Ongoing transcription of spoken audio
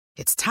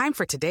It's time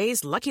for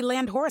today's Lucky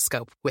Land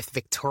horoscope with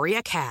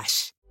Victoria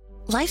Cash.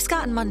 Life's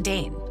gotten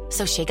mundane,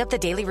 so shake up the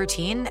daily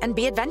routine and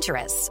be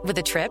adventurous with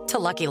a trip to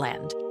Lucky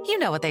Land. You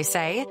know what they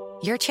say,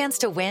 your chance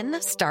to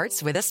win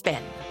starts with a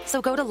spin.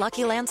 So go to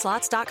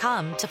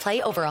LuckyLandSlots.com to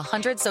play over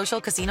 100 social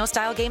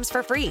casino-style games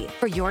for free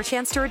for your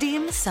chance to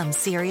redeem some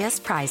serious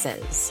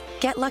prizes.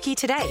 Get lucky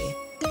today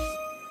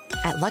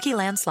at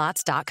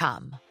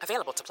LuckyLandSlots.com.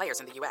 Available to players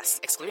in the U.S.,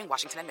 excluding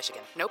Washington and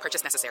Michigan. No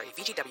purchase necessary.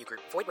 VGW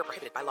Group. Void where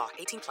prohibited by law.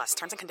 18 plus.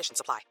 Terms and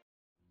conditions apply.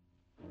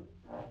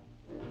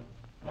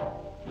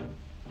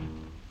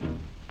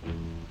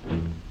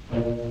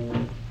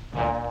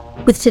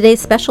 With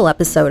today's special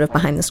episode of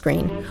Behind the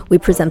Screen, we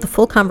present the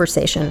full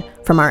conversation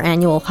from our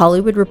annual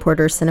Hollywood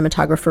Reporters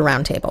Cinematographer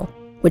Roundtable,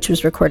 which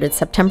was recorded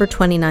September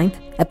 29th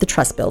at the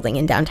Trust Building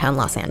in downtown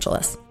Los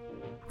Angeles.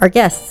 Our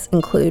guests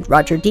include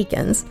Roger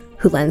Deakins,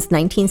 who lends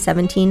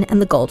 1917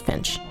 and The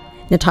Goldfinch,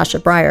 Natasha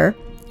Breyer,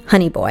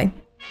 Honey Boy,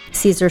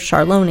 Cesar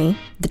Charloni,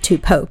 The Two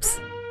Popes,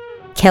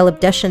 Caleb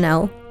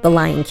Deschanel, The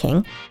Lion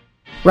King,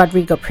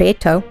 Rodrigo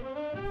Prieto,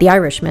 The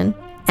Irishman,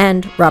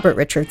 and Robert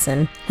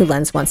Richardson, who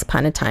lends Once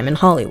Upon a Time in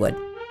Hollywood.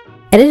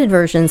 Edited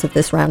versions of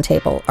this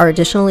roundtable are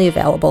additionally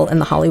available in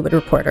The Hollywood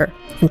Reporter,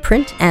 in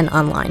print and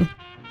online.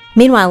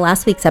 Meanwhile,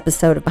 last week's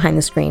episode of Behind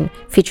the Screen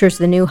features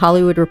the new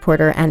Hollywood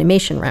Reporter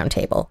Animation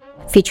Roundtable,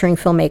 featuring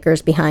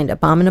filmmakers behind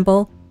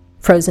Abominable,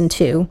 Frozen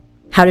 2,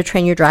 How to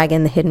Train Your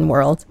Dragon: The Hidden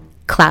World,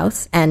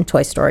 Klaus, and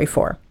Toy Story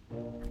 4.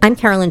 I'm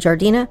Carolyn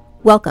Jardina.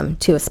 Welcome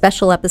to a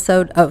special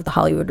episode of The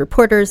Hollywood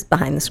Reporters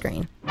Behind the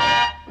Screen.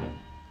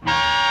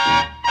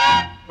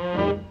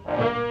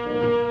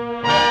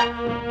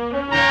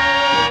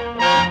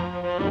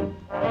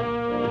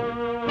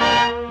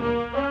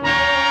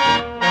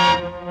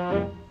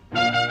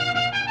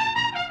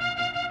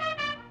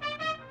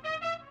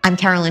 I'm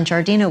Carolyn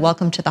Jardina.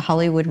 Welcome to the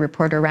Hollywood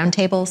Reporter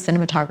Roundtable,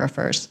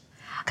 Cinematographers.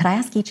 Could I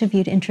ask each of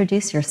you to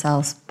introduce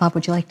yourselves? Bob,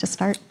 would you like to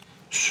start?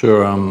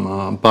 Sure.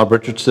 I'm Bob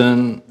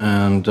Richardson,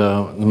 and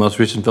the most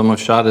recent film I've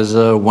shot is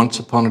Once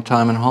Upon a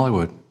Time in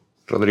Hollywood.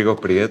 Rodrigo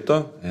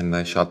Prieto, and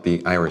I shot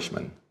The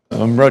Irishman.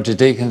 I'm Roger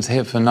Deakins,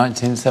 here for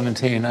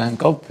 1917 and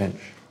Goldfinch.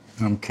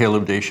 I'm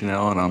Caleb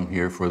Deschanel, and I'm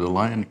here for The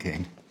Lion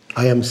King.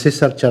 I am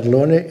Cesar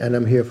Charlone, and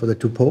I'm here for The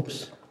Two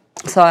Popes.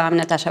 So I'm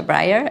Natasha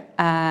Breyer,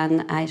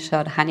 and I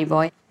shot Honey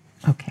Boy.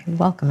 Okay,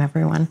 welcome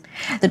everyone.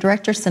 The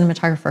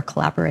director-cinematographer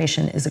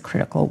collaboration is a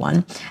critical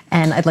one,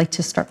 and I'd like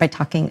to start by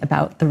talking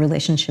about the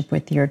relationship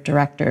with your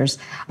directors.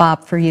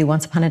 Bob, for you,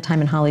 Once Upon a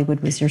Time in Hollywood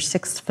was your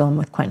sixth film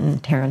with Quentin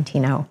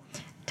Tarantino.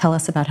 Tell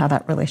us about how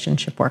that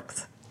relationship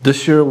works.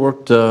 This year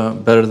worked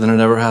better than it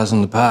ever has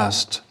in the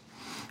past.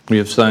 We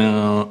have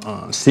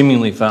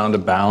seemingly found a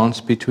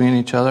balance between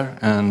each other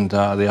and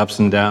the ups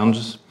and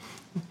downs.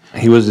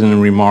 He was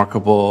in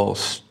remarkable,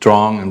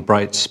 strong and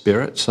bright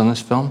spirits on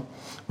this film,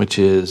 which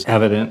is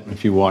evident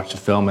if you watch the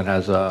film. It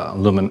has a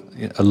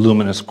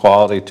luminous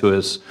quality to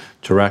his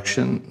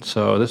direction.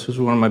 So this was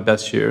one of my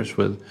best years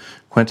with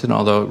Quentin,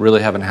 although I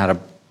really haven't had a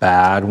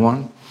bad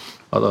one.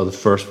 Although the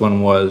first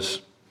one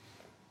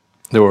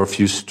there were a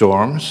few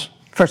storms.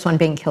 First one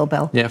being Kill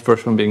Bill. Yeah,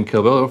 first one being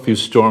Kill Bill. There were a few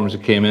storms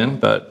that came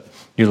in, but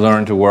you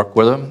learn to work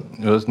with them.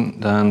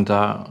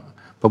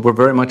 But we're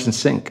very much in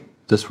sync.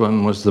 This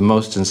one was the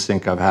most in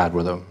sync I've had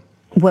with him.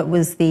 What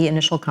was the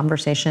initial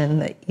conversation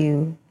that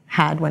you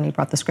had when he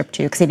brought the script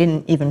to you? Because he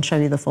didn't even show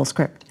you the full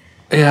script.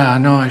 Yeah,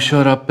 no, I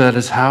showed up at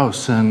his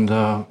house,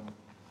 and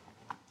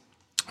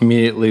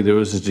immediately there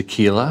was a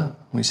tequila.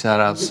 We sat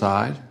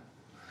outside.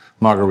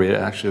 Margarita,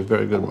 actually a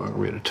very good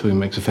margarita, too. He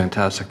makes a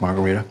fantastic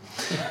margarita.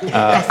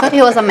 I thought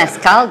he was a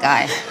mezcal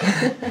guy.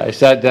 I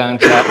sat down,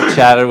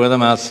 chatted with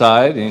him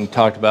outside, and he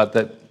talked about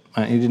that.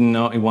 He didn't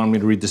know he wanted me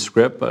to read the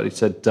script, but he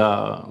said,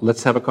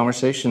 let's have a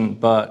conversation,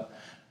 but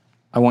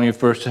I want you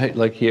first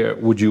to, here,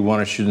 would you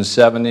want to shoot in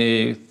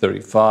 70,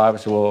 35? I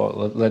said,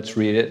 well, let's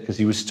read it, because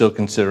he was still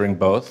considering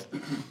both.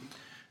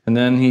 And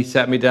then he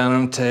sat me down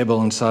on a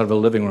table inside of a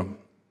living room.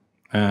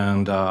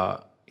 And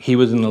he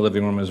was in the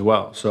living room as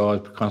well, so I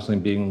was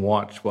constantly being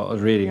watched while I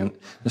was reading. And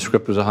the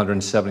script was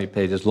 170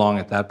 pages long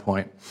at that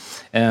point.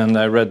 And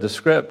I read the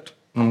script,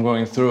 and I'm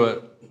going through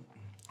it,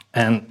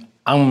 and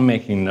I'm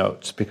making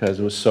notes because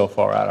it was so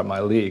far out of my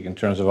league in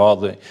terms of all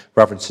the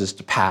references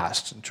to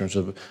past, in terms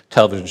of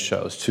television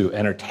shows, to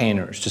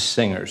entertainers, to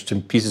singers, to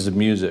pieces of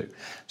music.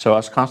 So I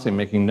was constantly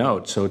making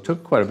notes. So it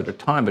took quite a bit of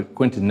time, but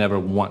Quentin never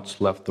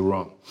once left the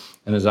room.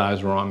 And his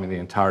eyes were on me the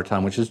entire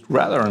time, which is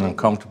rather an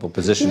uncomfortable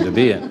position to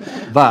be in.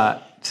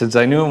 But since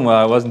I knew him well,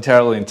 I wasn't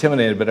terribly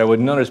intimidated, but I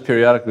would notice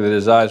periodically that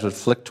his eyes would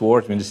flick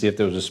towards me to see if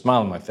there was a smile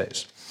on my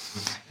face.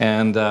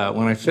 And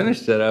when I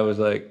finished it, I was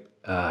like,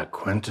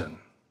 Quentin,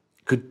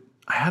 could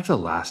I have the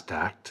last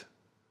act?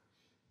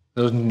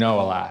 There was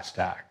no last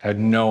act. I had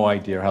no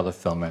idea how the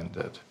film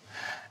ended.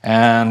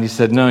 And he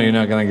said, no, you're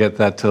not going to get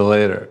that till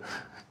later.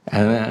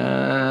 And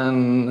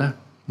then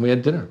we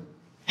had dinner.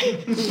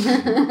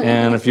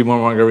 And a few more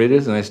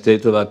margaritas, and I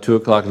stayed till about 2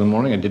 o'clock in the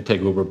morning. I did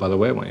take Uber, by the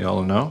way, I want you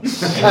all to know.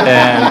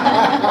 And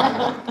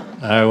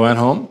I went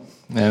home,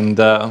 and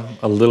a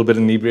little bit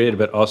inebriated,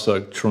 but also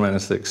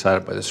tremendously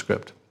excited by the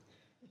script.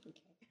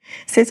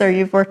 Cesar,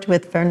 you've worked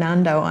with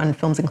Fernando on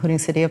films including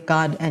City of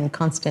God and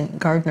Constant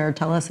Gardener.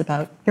 Tell us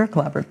about your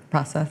collaborative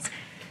process.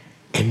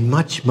 And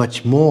much,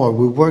 much more.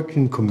 We worked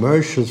in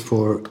commercials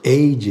for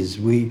ages.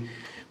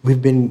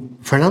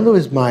 Fernando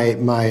is my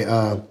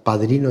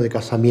padrino de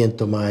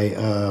casamiento, my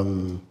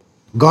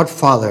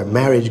godfather,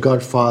 marriage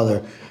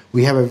godfather.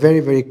 We have a very,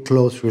 very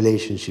close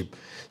relationship.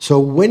 So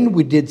when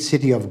we did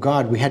City of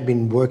God, we had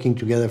been working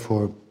together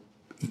for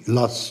a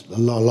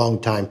long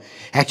time.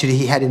 Actually,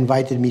 he had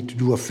invited me to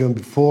do a film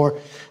before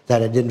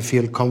that I didn't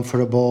feel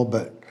comfortable,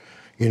 but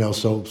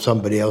so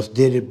somebody else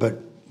did it.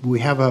 But we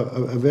have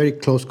a very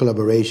close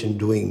collaboration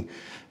doing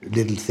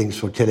little things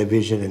for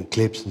television and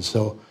clips, and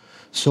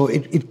so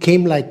it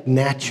came like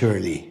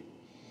naturally.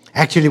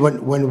 Actually,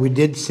 when we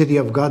did City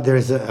of God, there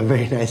is a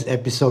very nice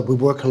episode. We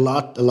work a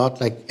lot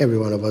like every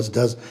one of us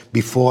does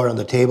before on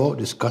the table,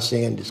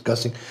 discussing.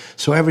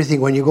 So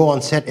everything, when you go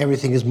on set,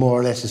 everything is more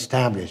or less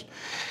established.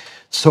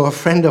 So a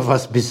friend of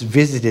us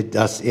visited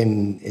us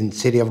in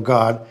City of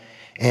God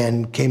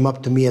and came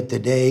up to me at the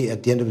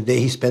end of the day.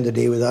 He spent the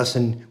day with us,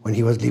 and when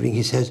he was leaving,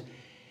 he says,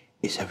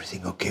 "Is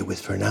everything okay with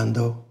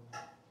Fernando?"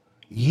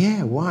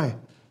 "Yeah, why?"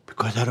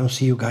 "Because I don't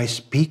see you guys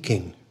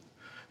speaking."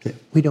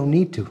 "We don't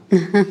need to."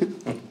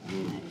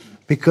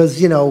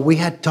 Because, we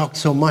had talked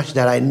so much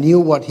that I knew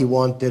what he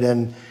wanted,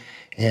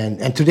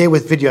 and today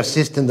with video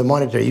assistant, the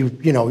monitor,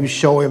 you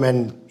show him,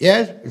 and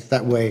yes, it's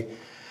that way.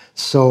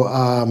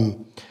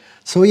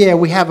 So yeah,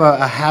 we have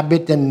a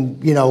habit, and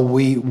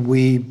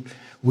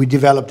we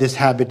developed this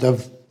habit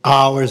of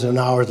hours and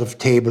hours of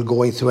table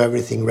going through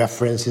everything,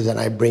 references, and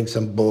I bring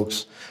some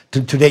books.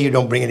 Today you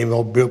don't bring any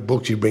more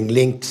books, you bring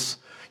links,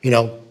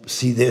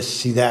 see this,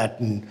 see that,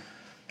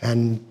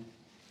 and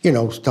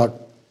start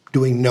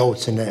doing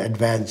notes and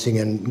advancing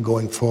and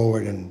going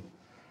forward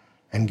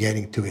and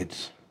getting to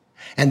it.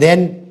 And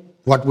then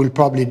what we'll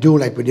probably do,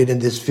 like we did in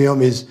this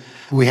film, is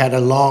we had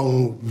a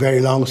very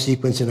long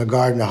sequence in a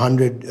garden,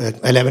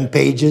 111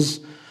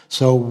 pages.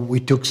 So we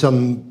took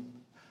some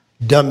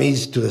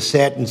dummies to the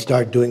set and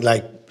start doing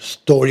like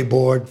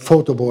storyboard,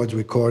 photo boards,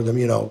 record them,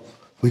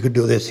 we could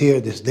do this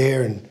here, this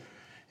there,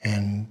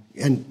 and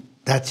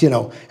that's,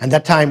 and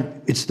that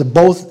time it's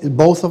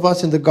both of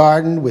us in the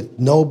garden with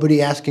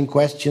nobody asking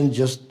questions,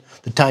 just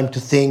the time to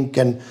think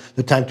and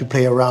the time to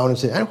play around and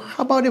say,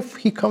 how about if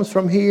he comes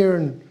from here?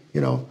 And,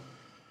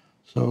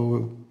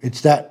 so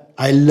it's that,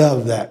 I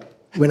love that.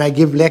 When I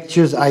give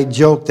lectures, I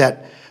joke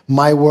that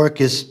my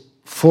work is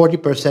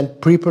 40%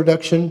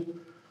 pre-production,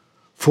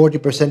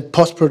 40%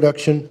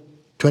 post-production,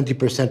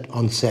 20%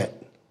 on set.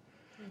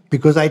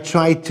 Because I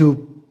try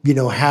to,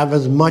 have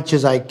as much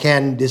as I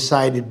can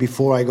decided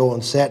before I go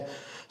on set,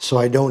 so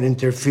I don't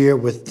interfere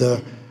with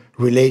the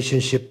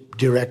relationship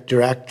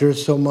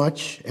director-actors so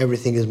much.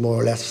 Everything is more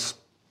or less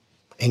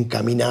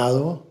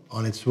encaminado,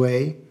 on its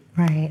way.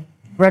 Right.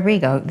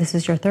 Rodrigo, this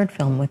is your third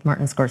film with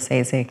Martin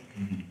Scorsese.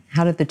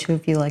 How did the two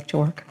of you like to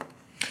work?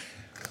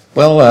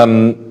 Well,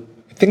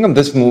 I think on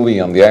this movie,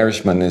 on The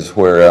Irishman, is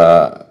where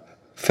I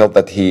felt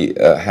that he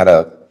had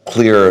a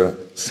clear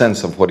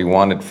sense of what he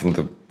wanted from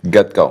the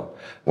get-go.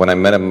 When I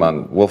met him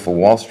on Wolf of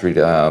Wall Street,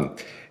 I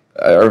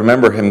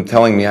remember him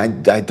telling me, I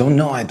don't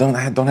know, I don't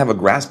have a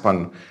grasp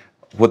on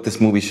what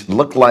this movie should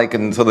look like.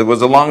 And so there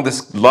was a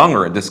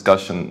longer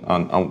discussion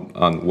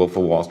on Wolf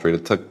of Wall Street.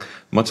 It took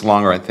much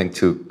longer, I think,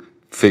 to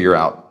figure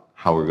out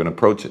how we're going to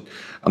approach it.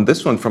 On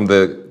this one, from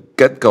the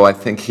get-go, I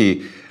think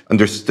he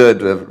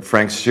understood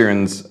Frank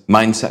Sheeran's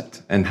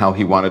mindset and how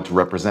he wanted to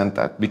represent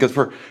that. Because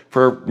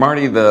for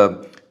Marty,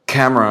 the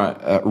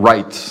camera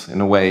writes, in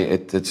a way,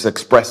 it's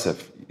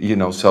expressive.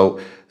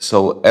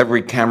 So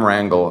every camera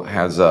angle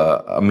has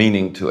a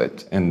meaning to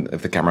it, and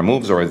if the camera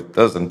moves or it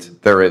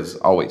doesn't, there is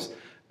always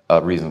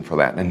a reason for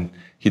that. And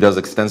he does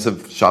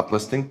extensive shot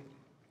listing,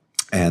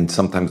 and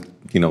sometimes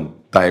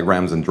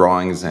diagrams and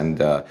drawings,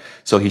 and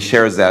so he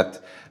shares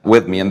that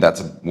with me, and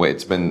that's the way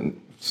it's been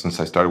since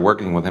I started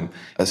working with him.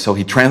 So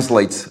he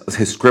translates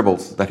his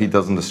scribbles that he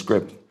does in the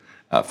script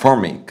for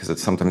me, because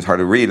it's sometimes hard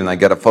to read, and I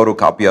get a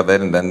photocopy of it,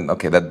 and then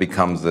that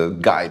becomes the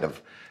guide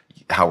of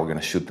how we're going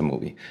to shoot the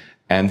movie.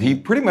 And he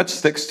pretty much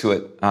sticks to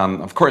it.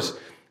 Of course,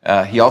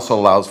 he also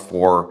allows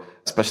for,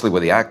 especially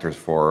with the actors,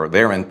 for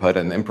their input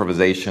and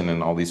improvisation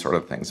and all these sort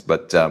of things.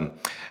 But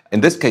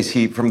in this case,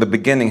 from the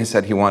beginning, he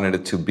said he wanted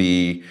it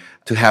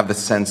to have the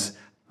sense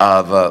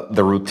of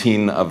the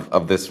routine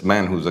of this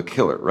man who's a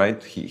killer,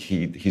 right?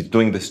 He's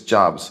doing this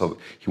job, so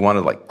he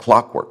wanted like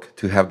clockwork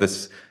to have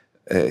this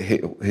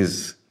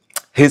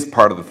his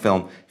part of the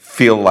film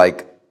feel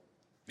like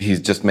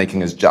he's just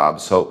making his job.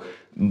 So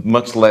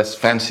much less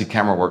fancy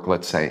camera work,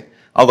 let's say.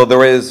 Although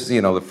there is,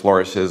 the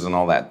flourishes and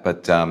all that.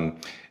 But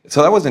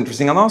so that was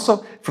interesting. And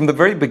also, from the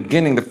very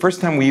beginning, the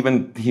first time he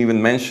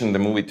even mentioned the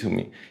movie to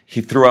me,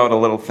 he threw out a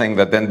little thing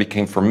that then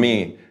became, for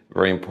me,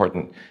 very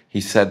important.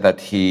 He said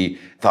that he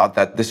thought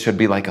that this should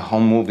be like a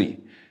home movie,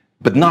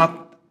 but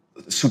not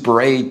Super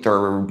 8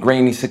 or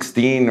grainy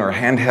 16 or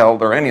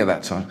handheld or any of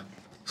that. So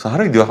how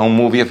do you do a home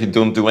movie if you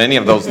don't do any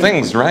of those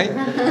things, right?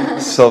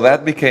 So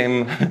that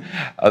became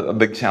a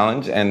big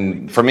challenge,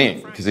 and for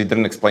me, because he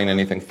didn't explain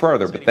anything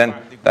further. But then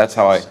that's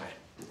how I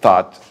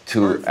thought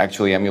to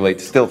actually emulate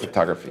still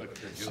photography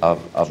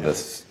of the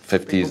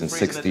 50s and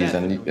 60s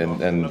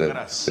and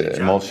the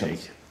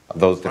emulsions of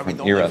those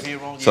different eras.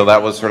 So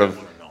that was sort of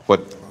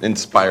what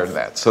inspired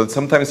that. So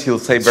sometimes he'll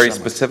say very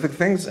specific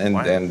things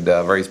and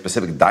very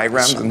specific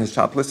diagrams in his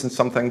shot list, and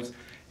sometimes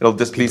it'll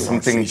just be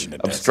something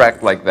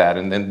abstract like that,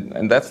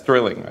 and that's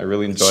thrilling. I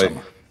really enjoy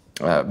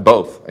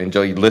both. I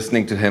enjoy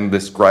listening to him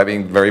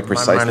describing very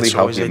precisely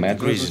how he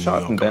imagines the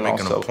shot, and then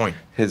also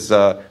his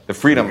the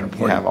freedom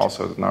you have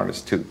also as an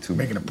artist to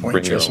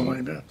bring your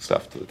own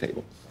stuff to the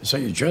table. So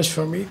you dress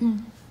for a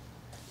meeting?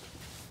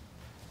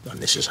 And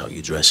this is how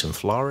you dress in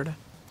Florida?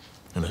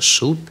 In a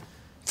suit?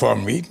 For a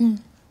meeting?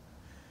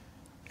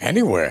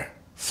 Anywhere.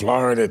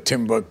 Florida,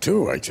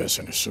 Timbuktu, I dress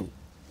in a suit.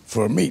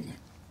 For a meeting.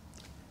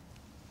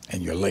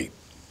 And you're late.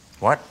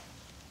 What?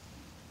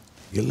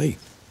 You're late.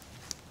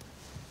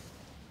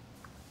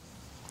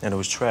 And it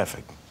was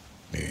traffic.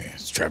 Yeah,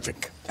 it's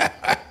traffic.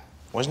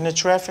 Wasn't it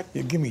traffic?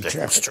 You give me traffic.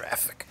 It was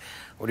traffic.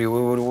 What do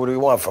you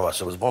want from us?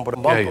 It was bumper to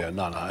bumper. Yeah,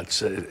 no,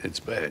 it's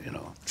bad, you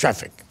know.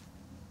 Traffic.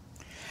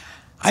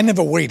 I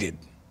never waited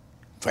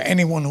for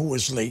anyone who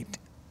was late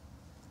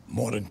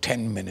more than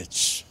 10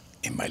 minutes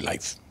in my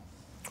life.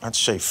 I'd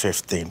say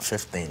 15.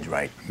 15's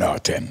right. No,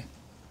 10.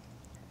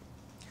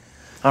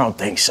 I don't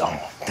think so.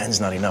 10's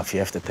not enough. You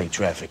have to take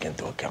traffic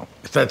into account.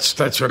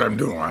 That's what I'm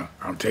doing.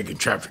 I'm taking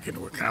traffic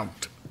into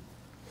account.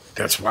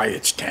 That's why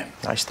it's 10.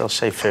 I still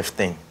say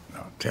 15.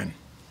 No, 10.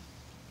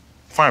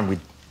 Fine, we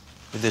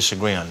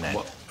disagree on that.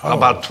 Well, how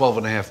about 12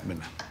 and a half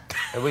minutes?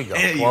 There we go,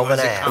 12 and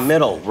a half.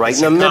 Middle, right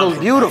in the middle.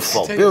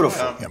 Beautiful,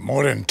 beautiful. Yeah,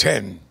 more than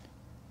 10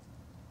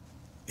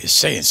 is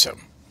saying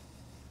something.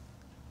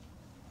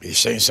 Are you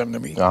saying something to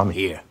me? I'm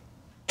here.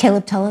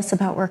 Caleb, tell us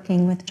about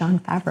working with Jon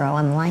Favreau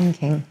on The Lion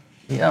King.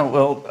 Yeah,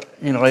 well,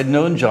 I'd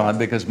known John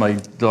because my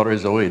daughter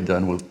Zoe had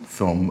done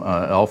film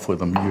Elf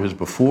with him years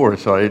before,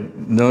 so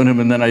I'd known him,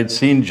 and then I'd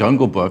seen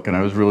Jungle Book, and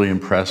I was really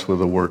impressed with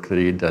the work that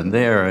he had done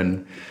there.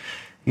 And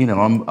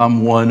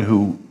I'm one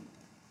who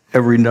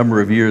every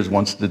number of years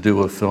wants to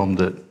do a film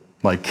that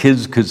my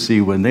kids could see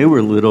when they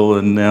were little,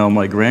 and now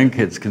my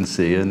grandkids can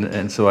see.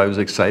 And so I was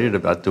excited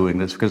about doing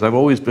this because I've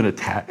always been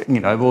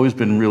I've always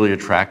been really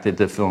attracted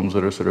to films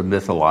that are sort of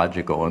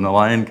mythological, and The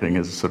Lion King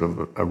is sort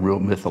of a real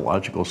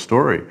mythological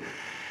story.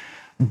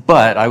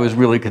 But I was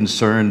really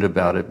concerned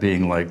about it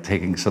being like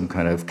taking some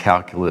kind of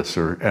calculus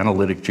or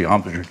analytic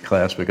geometry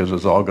class because it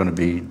was all going to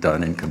be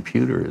done in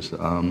computers.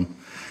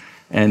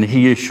 And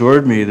he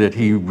assured me that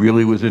he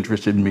really was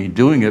interested in me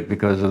doing it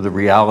because of the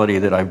reality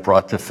that I've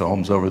brought to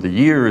films over the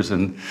years,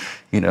 and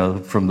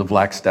from The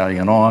Black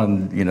Stallion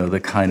on, the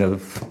kind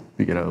of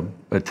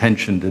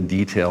attention to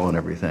detail and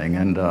everything.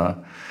 And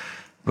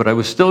but I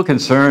was still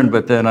concerned.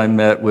 But then I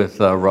met with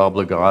Rob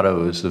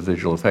Legato, who's the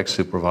visual effects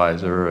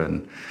supervisor,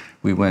 and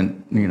we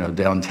went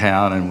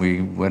downtown, and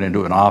we went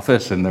into an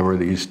office, and there were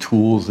these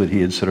tools that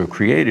he had sort of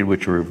created,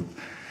 which were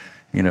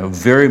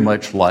very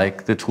much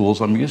like the tools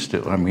I'm used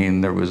to. I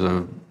mean, there was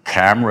a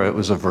camera, it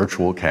was a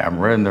virtual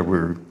camera, and there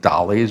were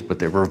dollies, but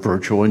they were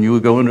virtual, and you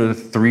would go into a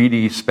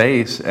 3D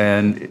space,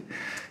 and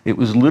it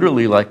was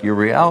literally like your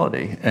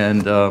reality.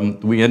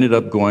 And we ended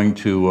up going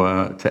to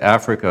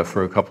Africa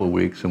for a couple of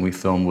weeks, and we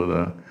filmed with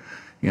an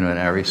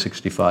Arri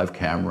 65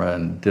 camera,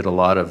 and did a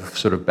lot of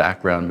sort of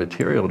background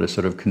material to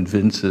sort of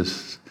convince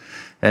us,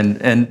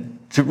 and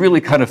to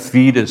really kind of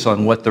feed us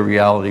on what the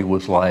reality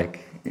was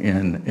like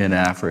in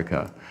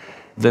Africa.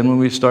 Then when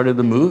we started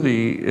the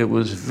movie, it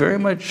was very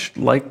much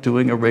like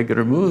doing a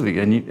regular movie,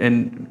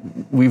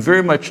 and we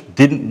very much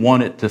didn't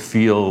want it to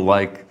feel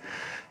like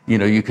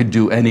you could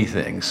do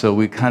anything. So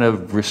we kind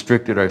of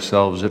restricted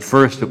ourselves. At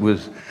first, it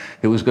was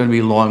going to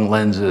be long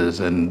lenses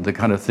and the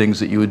kind of things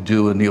that you would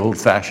do in the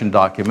old-fashioned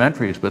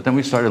documentaries. But then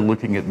we started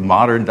looking at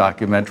modern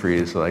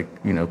documentaries like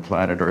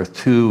Planet Earth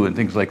 2 and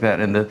things like that,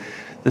 and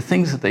the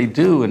things that they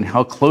do and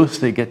how close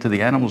they get to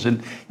the animals.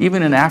 And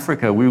even in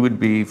Africa, we would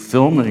be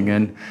filming,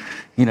 and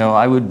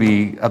I would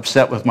be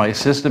upset with my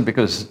assistant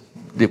because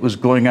it was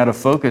going out of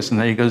focus, and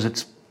then he goes,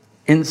 "It's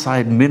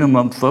inside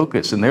minimum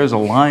focus," and there's a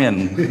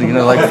lion,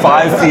 like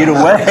 5 feet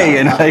away.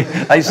 And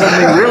I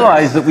suddenly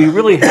realized that we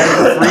really had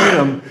the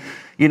freedom,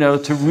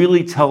 to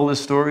really tell the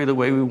story the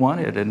way we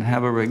wanted and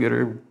have a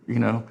regular,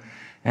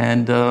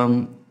 and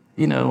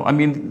I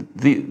mean,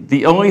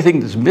 the only thing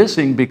that's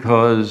missing,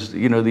 because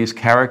these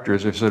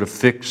characters are sort of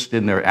fixed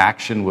in their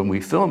action when we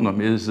film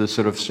them, is the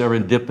sort of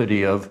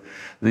serendipity of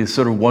these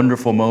sort of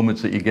wonderful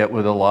moments that you get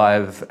with a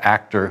live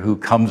actor who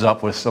comes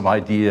up with some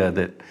idea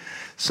that.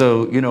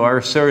 So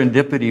our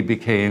serendipity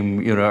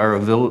became our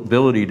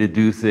ability to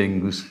do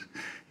things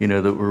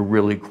that were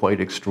really quite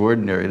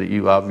extraordinary, that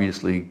you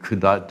obviously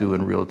could not do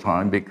in real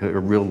time or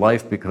real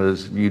life,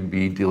 because you'd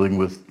be dealing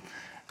with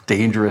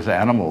dangerous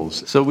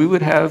animals. So we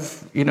would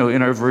have,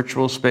 in our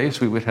virtual space,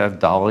 we would have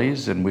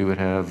dollies, and we would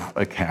have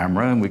a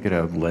camera, and we could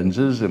have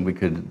lenses, and we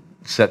could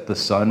set the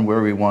sun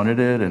where we wanted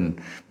it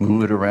and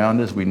move it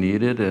around as we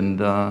needed.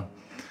 And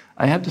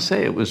I have to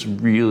say, it was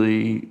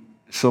really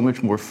so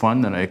much more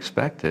fun than I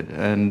expected,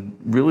 and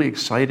really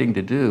exciting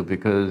to do,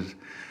 because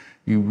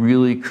you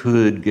really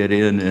could get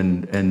in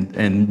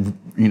and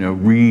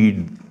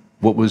read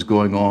what was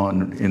going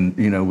on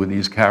in with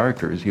these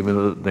characters, even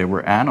though they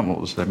were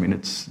animals. I mean,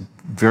 it's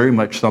very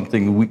much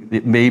something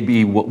it may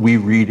be what we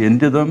read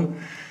into them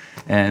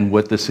and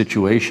what the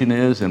situation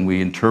is, and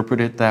we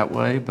interpret it that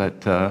way.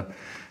 But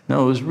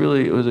no,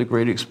 it was a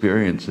great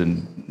experience,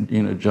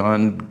 and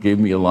John gave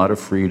me a lot of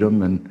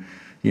freedom, and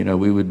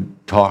we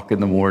would talk in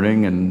the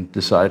morning and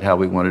decide how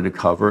we wanted to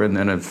cover, and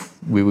then if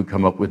we would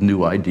come up with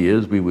new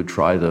ideas, we would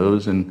try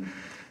those, and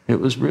it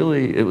was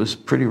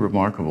pretty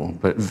remarkable.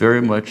 But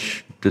very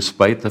much,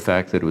 despite the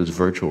fact that it was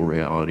virtual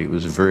reality, it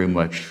was very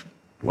much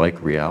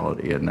like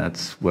reality, and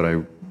that's what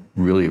I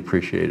really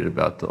appreciated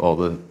about all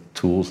the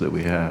tools that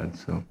we had.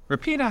 So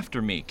repeat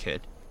after me,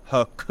 kid.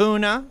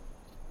 Hakuna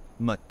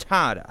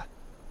Matata.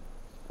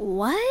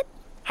 What?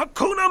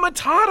 Hakuna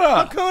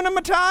Matata! Hakuna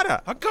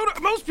Matata!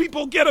 Hakuna. Most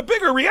people get a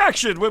bigger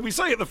reaction when we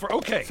say it the first.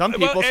 Okay. Some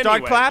people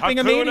start clapping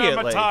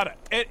immediately. Hakuna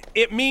Matata.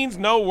 It means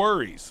no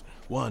worries.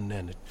 One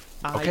and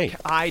okay.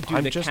 I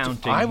do the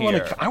counting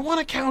here. I want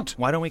to count.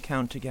 Why don't we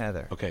count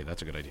together? Okay,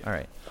 that's a good idea. All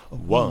right.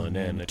 One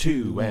and a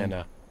two and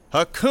a...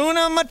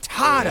 Hakuna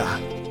Matata!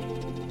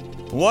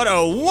 What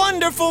a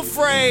wonderful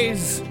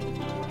phrase!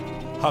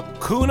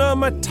 Hakuna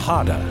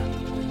Matata.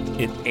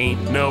 It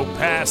ain't no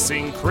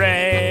passing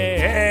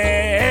craze.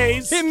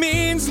 It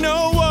means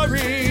no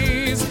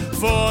worries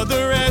for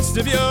the rest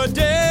of your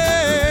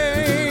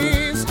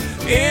days.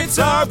 It's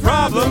our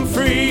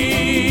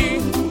problem-free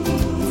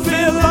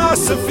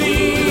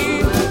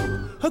philosophy.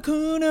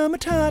 Hakuna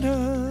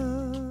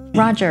Matata.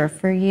 Roger,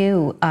 for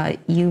you,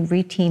 you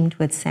reteamed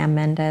with Sam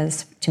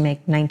Mendes to make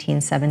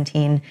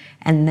 1917,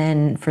 and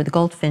then for The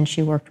Goldfinch,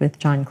 you worked with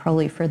John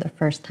Crowley for the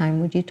first time.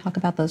 Would you talk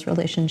about those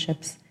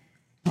relationships?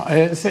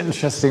 It's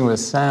interesting with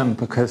Sam,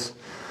 because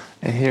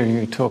hearing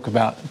you talk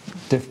about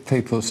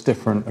people's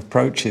different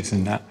approaches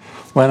in that.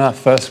 When I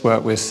first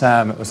worked with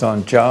Sam, it was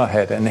on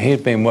Jarhead, and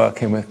he'd been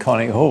working with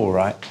Connie Hall,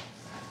 right?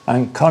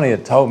 And Connie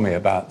had told me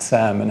about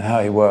Sam and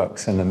how he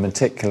works in a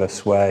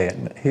meticulous way,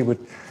 and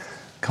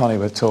Connie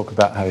would talk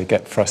about how he'd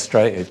get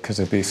frustrated because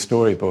there'd be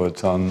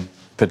storyboards on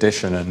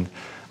Perdition,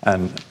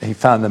 and he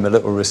found them a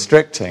little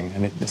restricting,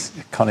 and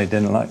Connie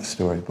didn't like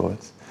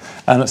storyboards.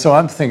 And so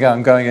I'm thinking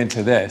I'm going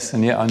into this,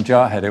 and yet on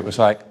Jarhead it was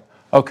like,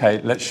 okay,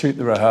 let's shoot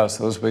the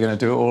rehearsals, we're going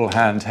to do it all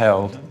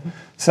handheld.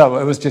 So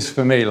it was just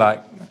for me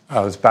like I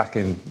was back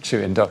in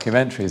shooting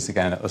documentaries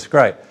again, it was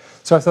great.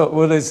 So I thought,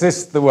 well, is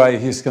this the way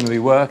he's going to be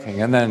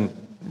working? And then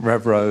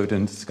Rev Road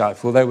and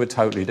Skyfall, they were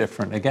totally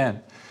different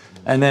again.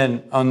 And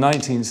then on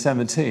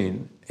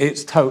 1917,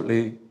 it's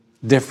totally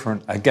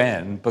different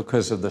again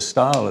because of the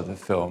style of the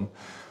film.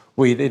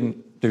 We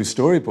didn't do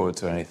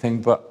storyboards or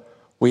anything, but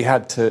we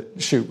had to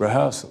shoot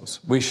rehearsals.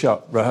 We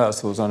shot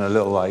rehearsals on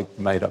I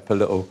made up a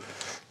little,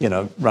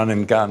 run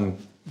and gun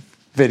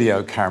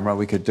video camera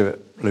we could do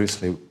it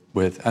loosely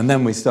with. And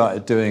then we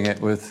started doing it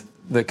with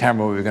the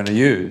camera we were going to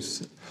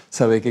use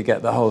so we could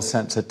get the whole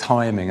sense of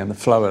timing and the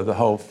flow of the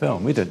whole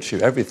film. We didn't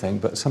shoot everything,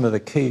 but some of the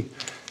key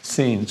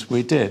scenes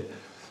we did.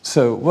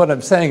 So what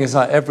I'm saying is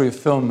every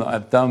film that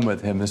I've done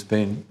with him has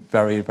been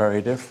very,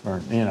 very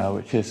different,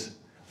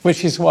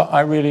 which is what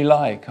I really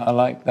like. I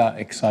like that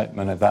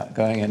excitement of that,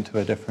 going into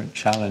a different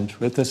challenge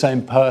with the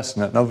same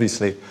person. And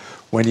obviously,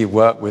 when you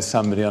work with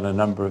somebody on a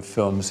number of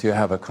films, you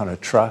have a kind of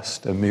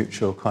trust, a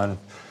mutual kind of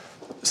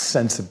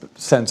sense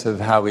of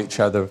how each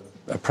other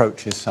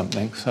approaches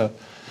something. So,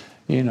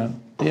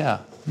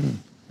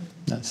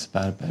 that's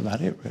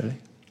about it, really.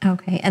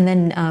 Okay, and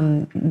then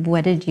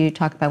what did you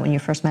talk about when you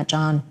first met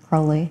John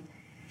Crowley?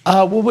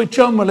 Well, with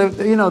John,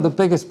 the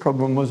biggest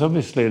problem was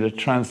obviously the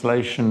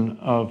translation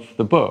of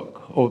the book.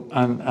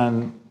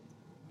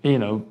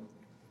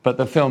 But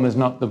the film is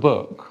not the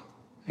book.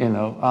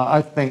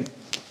 I think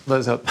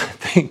there's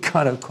been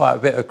kind of quite a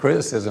bit of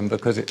criticism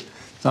because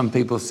some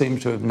people seem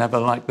to have never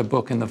liked the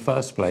book in the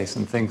first place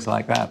and things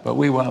like that. But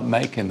we weren't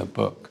making the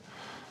book.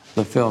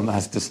 The film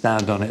has to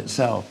stand on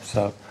itself.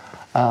 So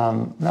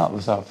that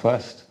was our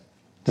first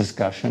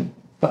discussion.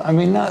 But I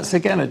mean, that's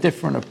again a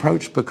different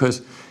approach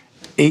because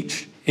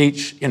each,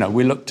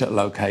 we looked at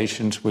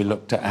locations, we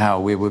looked at how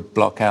we would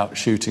block out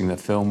shooting the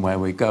film where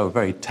we go,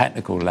 very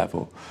technical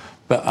level.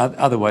 But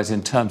otherwise,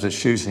 in terms of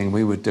shooting,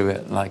 we would do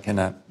it like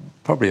in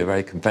probably a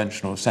very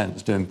conventional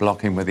sense, doing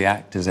blocking with the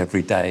actors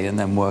every day and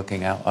then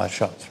working out our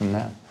shots from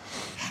there.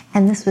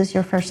 And this was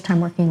your first time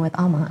working with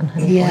Aman?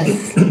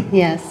 Yes,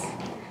 yes.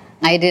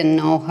 I didn't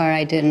know her,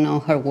 I didn't know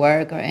her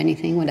work or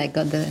anything when I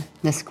got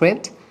the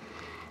script.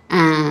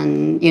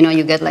 And,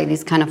 you get like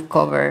this kind of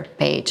cover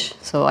page.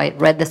 So I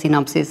read the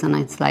synopsis and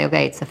it's like,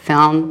 okay, it's a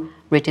film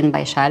written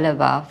by Shia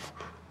LaBeouf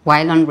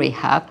while on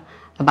rehab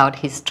about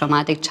his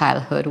traumatic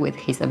childhood with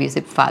his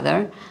abusive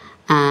father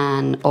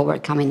and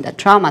overcoming that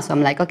trauma. So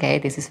I'm like, okay,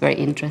 this is very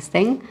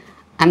interesting.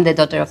 I'm the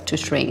daughter of two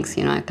shrinks,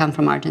 I come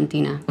from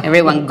Argentina.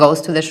 Everyone goes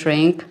to the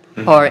shrink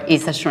or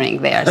is a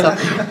shrink there. So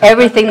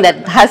everything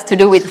that has to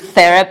do with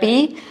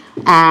therapy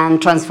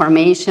And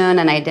transformation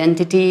and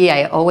identity,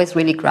 I always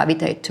really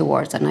gravitate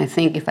towards. And I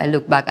think if I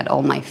look back at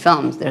all my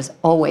films, there's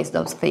always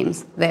those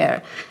themes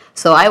there.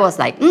 So I was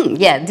like,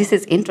 yeah, this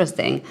is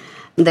interesting.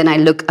 Then I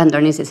look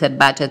underneath, it said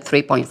budget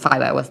 3.5.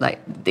 I was like,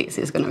 this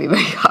is going to be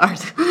very hard,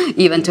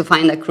 even to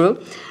find a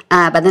crew.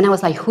 But then I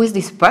was like, who is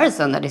this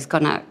person that is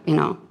going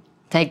to,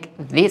 take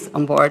this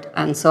on board?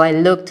 And so I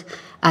looked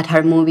at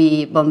her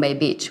movie Bombay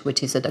Beach,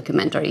 which is a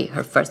documentary,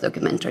 her first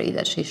documentary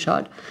that she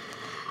shot.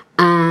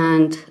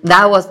 And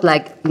that was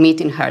like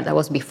meeting her. That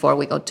was before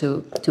we got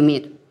to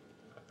meet.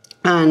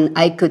 And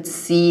I could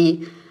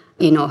see,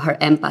 her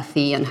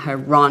empathy and her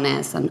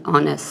rawness and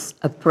honest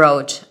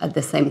approach at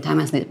the same time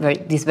as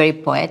this very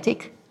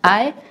poetic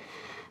eye.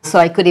 So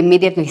I could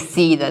immediately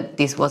see that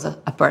this was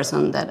a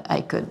person that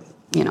I could,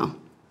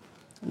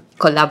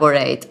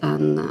 collaborate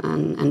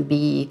and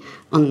be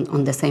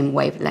on the same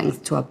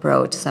wavelength to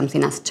approach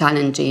something as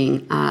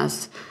challenging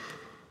as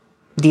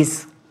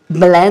this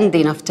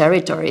blending of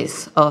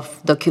territories of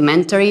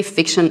documentary,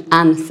 fiction,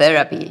 and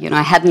therapy.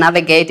 I had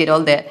navigated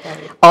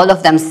all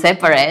of them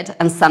separate,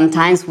 and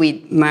sometimes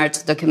we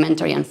merge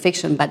documentary and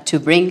fiction, but to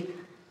bring,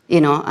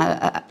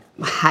 a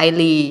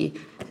highly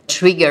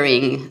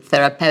triggering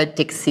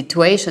therapeutic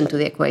situation to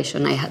the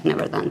equation, I had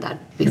never done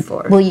that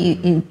before.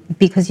 Well,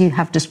 because you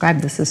have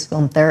described this as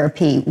film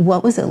therapy,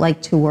 what was it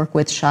like to work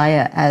with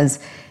Shia as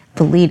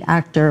the lead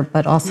actor,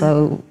 but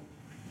also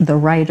the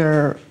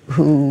writer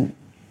who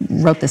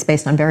wrote this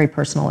based on very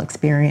personal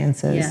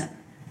experiences?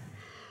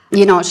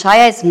 Yeah.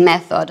 Shia's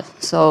method.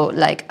 So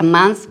like a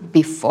month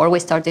before we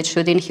started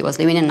shooting, he was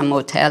living in a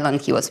motel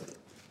and he was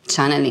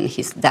channeling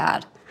his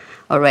dad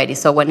already.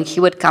 So when he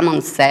would come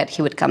on set,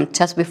 he would come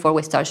just before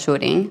we start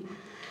shooting.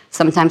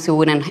 Sometimes we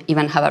wouldn't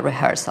even have a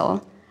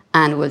rehearsal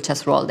and we'll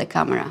just roll the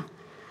camera.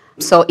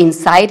 So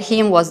inside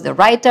him was the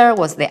writer,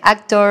 was the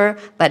actor,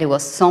 but it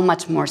was so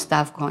much more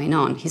stuff going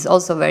on. He's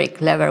also very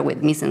clever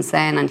with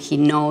mise-en-scène and he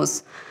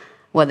knows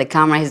what the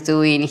camera is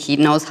doing. He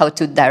knows how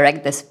to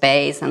direct the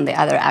space and the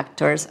other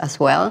actors as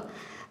well.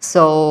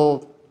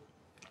 So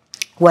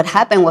what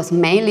happened was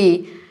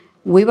mainly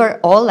we were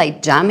all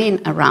like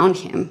jamming around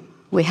him.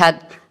 We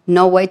had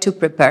no way to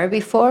prepare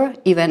before.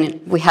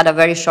 Even we had a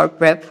very short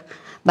prep,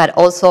 but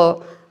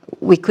also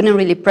we couldn't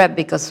really prep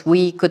because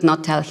we could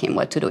not tell him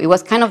what to do. It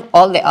was kind of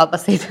all the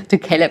opposite to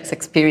Caleb's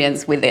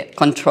experience with the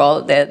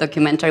Control, the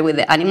documentary with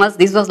the animals.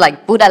 This was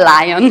like put a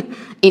lion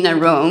in a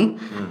room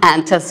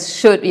and just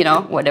shoot,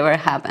 whatever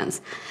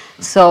happens.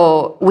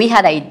 So we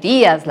had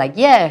ideas like,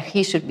 yeah,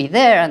 he should be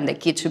there and the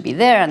kid should be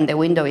there and the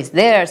window is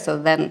there. So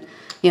then,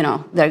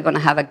 they're going to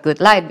have a good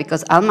light,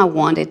 because Alma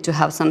wanted to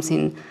have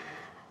something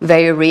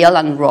very real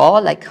and raw,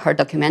 like her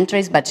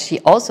documentaries, but she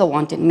also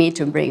wanted me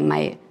to bring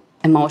my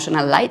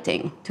emotional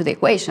lighting to the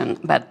equation.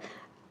 But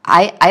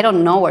I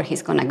don't know where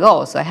he's going to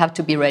go, so I have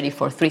to be ready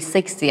for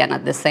 360 and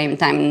at the same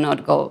time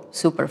not go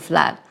super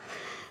flat.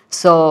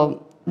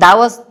 So that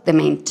was the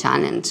main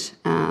challenge.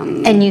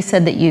 And you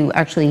said that you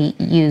actually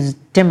used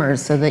dimmers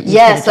so that you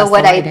yeah, could so adjust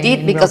what the I lighting did,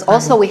 in because real time.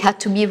 also we had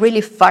to be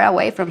really far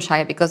away from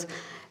Shia, because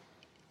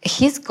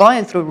he's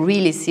going through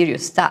really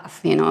serious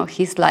stuff.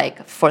 He's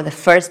like, for the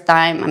first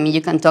time,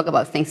 you can talk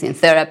about things in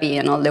therapy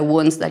and all the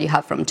wounds that you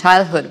have from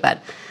childhood,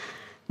 but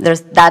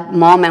there's that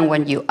moment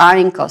when you are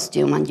in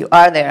costume and you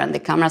are there and the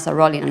cameras are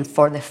rolling, and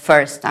for the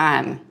first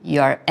time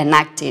you are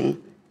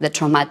enacting the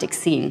traumatic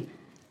scene,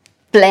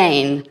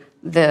 playing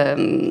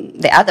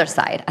the other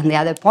side and the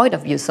other point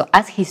of view. So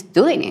as he's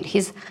doing it,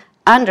 he's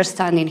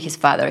understanding his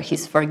father,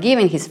 he's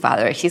forgiving his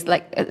father, he's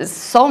like, there's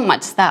so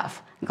much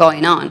stuff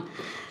going on.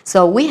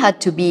 So we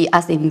had to be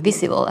as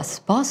invisible as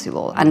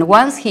possible. And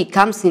once he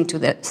comes into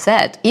the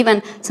set,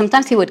 even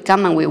sometimes he would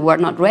come and we were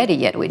not ready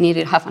yet. We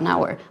needed half an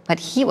hour. But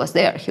he was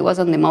there. He was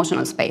on the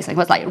emotional space. And he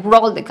was like,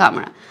 roll the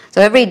camera. So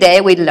every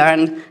day we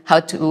learned how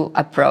to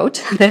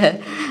approach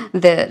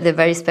the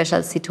very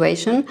special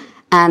situation.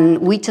 And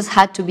we just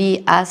had to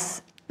be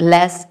as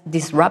less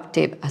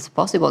disruptive as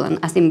possible and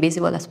as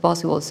invisible as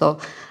possible. So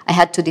I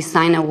had to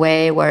design a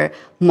way where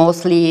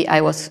mostly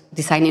I was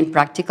designing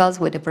practicals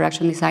with the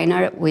production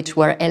designer, which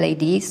were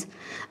LEDs,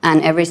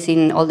 and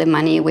everything, all the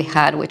money we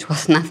had, which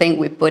was nothing,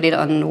 we put it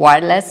on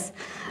wireless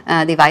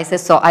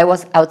devices. So I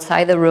was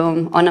outside the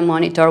room on a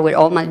monitor with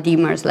all my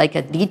dimmers, like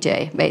a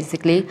DJ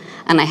basically,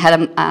 and I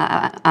had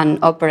an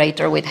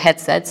operator with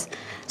headsets.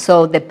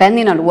 So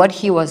depending on what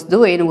he was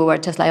doing, we were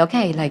just like,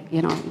 okay,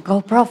 go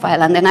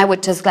profile. And then I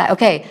would just like,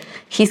 okay,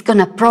 he's going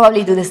to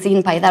probably do the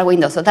scene by that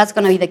window. So that's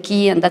going to be the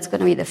key and that's going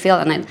to be the fill.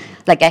 And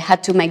I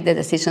had to make the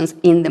decisions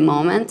in the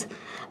moment.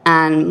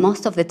 And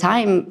most of the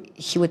time,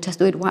 he would just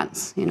do it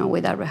once,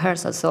 without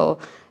rehearsal. So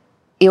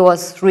it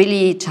was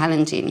really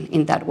challenging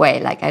in that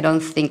way. I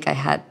don't think I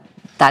had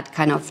that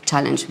kind of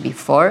challenge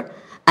before.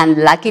 And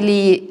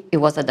luckily, it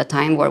was at the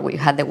time where we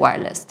had the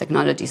wireless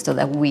technology so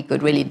that we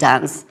could really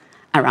dance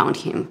around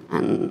him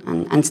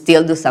and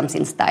still do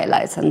something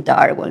stylized and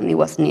dark when it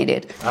was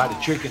needed. I had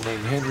a chicken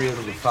named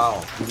Henrietta the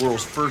Fowl, the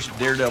world's first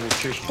daredevil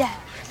chicken. Dad,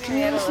 can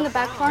you loosen the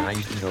back part? And I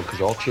used to know,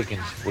 because all chickens,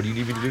 what do you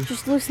need me to do?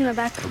 Just loosen the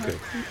back part. Okay,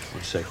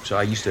 1 second. So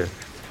I used to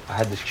I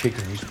had this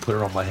chicken, I used to put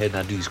her on my head, and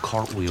I'd do these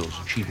cartwheels,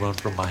 and she'd run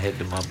from my head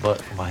to my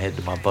butt, from my head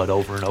to my butt,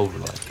 over and over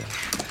like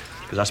that.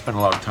 Because I spent a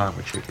lot of time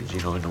with chickens,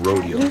 you know, in the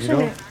rodeo, you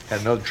know?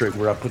 Had another trick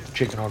where I put the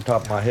chicken on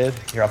top of my head.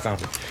 Here, I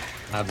found it.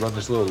 And I'd run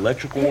this little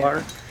electrical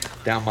wire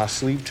down my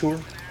sleeve to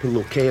her, put a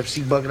little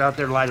KFC bucket out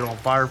there, light it on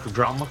fire for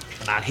drama,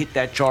 and I'd hit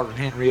that charging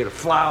Henrietta,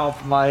 fly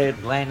off of my head,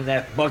 and land in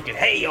that bucket.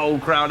 Hey,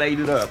 old crowd ate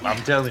it up.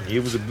 I'm telling you,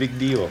 it was a big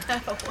deal.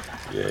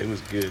 Yeah, it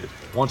was good.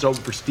 Once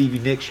over for Stevie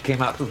Nicks, she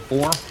came out to the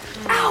forum.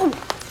 Ow!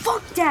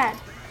 Fuck, Dad!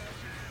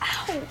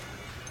 Ow!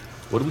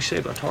 What do we say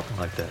about talking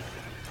like that?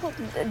 Well,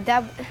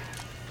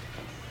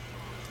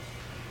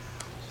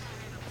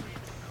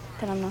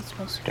 that I'm not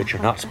supposed to. That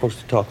you're not supposed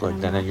to talk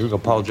like that, and you're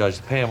gonna apologize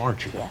to Pam,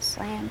 aren't you? Yes,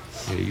 I am.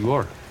 Yeah, you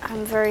are.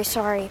 I'm very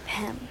sorry,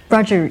 Pam.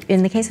 Roger,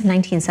 in the case of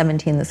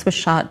 1917, this was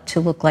shot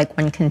to look like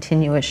one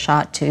continuous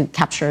shot to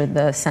capture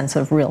the sense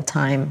of real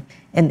time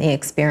in the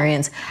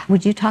experience.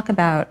 Would you talk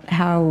about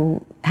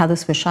how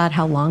this was shot?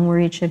 How long were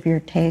each of your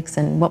takes,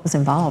 and what was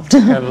involved?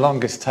 The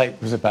longest take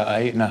was about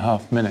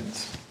 8.5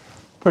 minutes.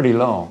 Pretty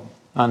long,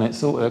 and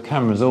the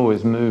camera's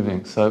always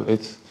moving, so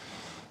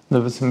there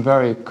were some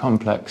very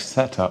complex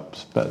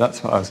setups, but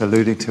that's what I was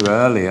alluding to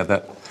earlier,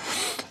 that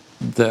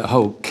the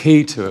whole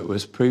key to it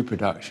was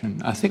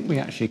pre-production. I think we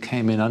actually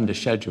came in under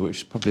schedule, which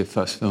is probably the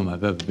first film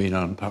I've ever been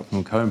on, apart from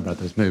a Coen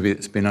Brothers movie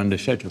that's been under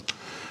schedule,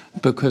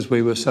 because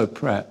we were so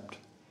prepped,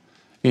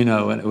 you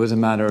know, and it was a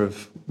matter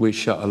of, we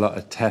shot a lot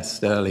of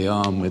tests early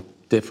on with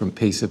different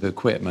pieces of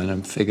equipment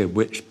and figured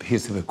which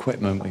piece of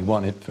equipment we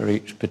wanted for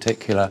each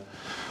particular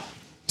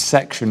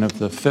section of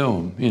the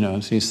film, you know,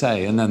 as you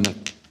say, and then the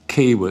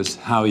key was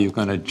how you're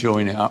going to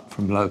join it up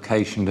from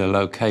location to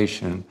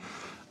location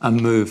and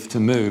move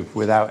to move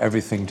without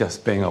everything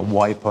just being a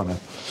wipe on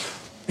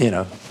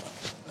a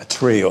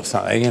tree or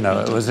something. You know,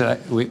 it was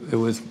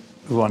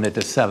we wanted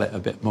to sell it a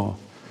bit more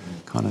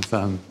kind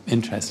of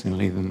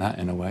interestingly than that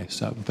in a way.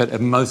 So,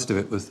 but most of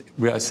it was,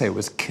 I say, it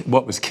was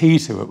what was key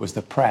to it was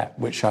the prep,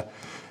 which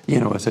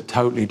was a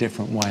totally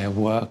different way of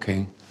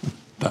working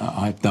that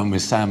I've done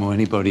with Sam or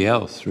anybody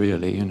else,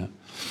 really. You know.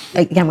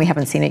 Again, we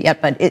haven't seen it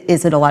yet, but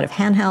is it a lot of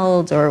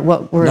handheld, or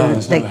what were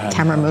the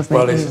camera movement?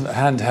 Well, it's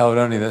handheld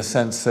only in the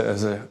sense that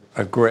there's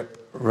a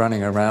grip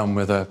running around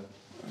with a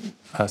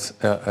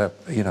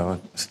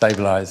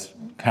stabilized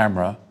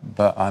camera,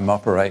 but I'm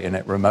operating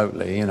it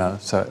remotely, you know,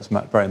 so it's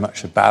very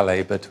much a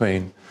ballet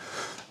between,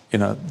 you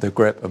know, the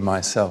grip of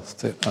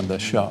myself and the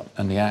shot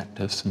and the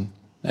actors, and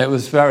it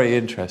was very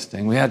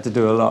interesting. We had to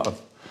do a lot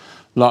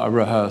of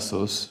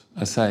rehearsals,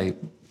 I say,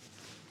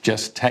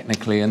 just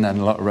technically, and then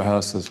a lot of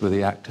rehearsals with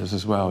the actors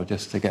as well,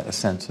 just to get a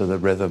sense of the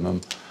rhythm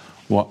and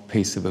what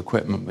piece of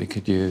equipment we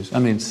could use. I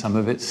mean, some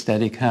of it's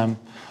Steadicam,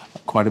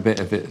 quite a bit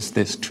of it is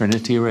this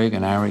Trinity rig,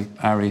 and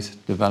Ari's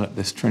developed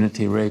this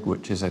Trinity rig,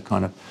 which is a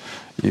kind of,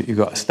 you've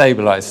got a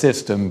stabilized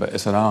system, but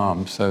it's an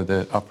arm, so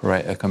the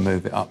operator can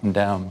move it up and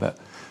down, but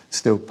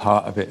still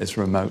part of it is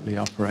remotely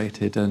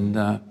operated, and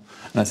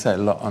I say a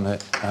lot on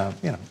it,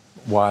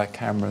 wire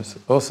cameras,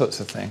 all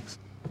sorts of things.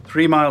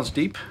 3 miles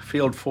deep,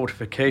 field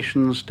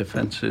fortifications,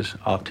 defences,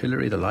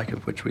 artillery, the like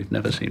of which we've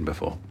never seen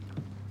before.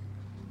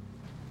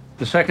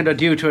 The second are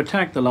due to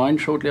attack the line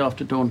shortly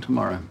after dawn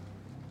tomorrow.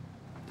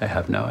 They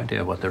have no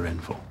idea what they're in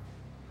for.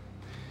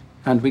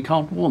 And we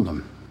can't warn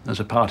them. As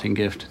a parting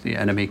gift, the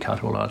enemy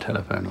cut all our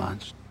telephone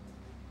lines.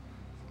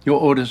 Your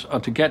orders are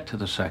to get to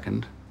the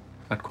second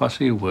at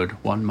Quasi Wood,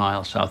 1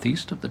 mile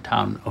southeast of the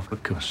town of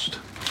Lacust.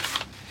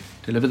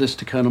 Deliver this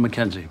to Colonel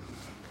Mackenzie.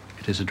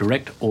 It is a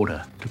direct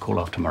order to call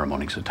off tomorrow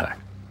morning's attack.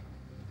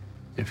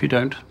 If you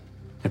don't,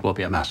 it will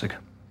be a massacre.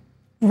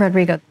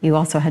 Rodrigo, you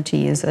also had to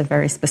use a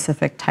very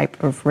specific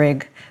type of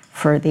rig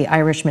for the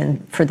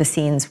Irishman, for the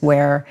scenes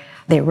where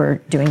they were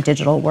doing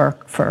digital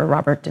work for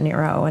Robert De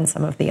Niro and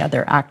some of the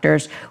other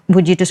actors.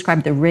 Would you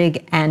describe the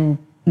rig, and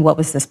what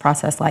was this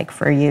process like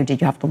for you? Did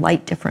you have to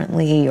light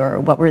differently, or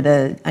what were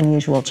the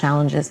unusual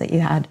challenges that you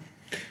had?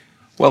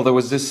 Well, there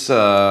was this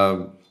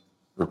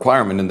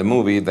requirement in the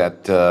movie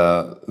that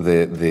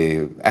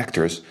the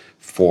actors,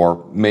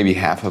 for maybe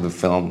half of the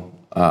film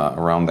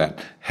around that,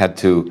 had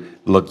to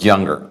look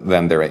younger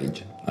than their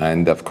age.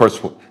 And of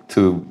course,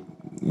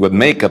 with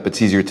makeup,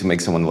 it's easier to make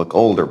someone look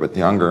older, but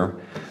younger,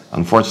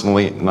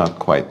 unfortunately, not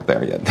quite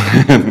there yet,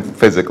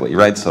 physically,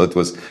 right? So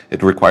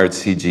it required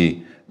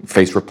CG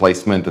face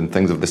replacement and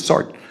things of this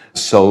sort.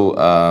 So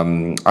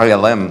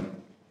ILM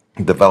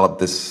developed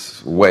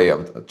this way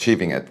of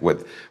achieving it,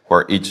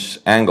 where each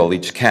angle,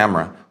 each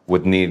camera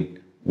would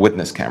need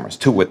witness cameras,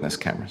 2 witness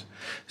cameras.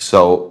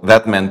 So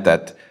that meant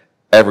that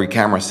every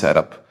camera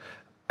setup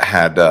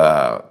had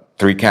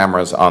 3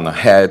 cameras on a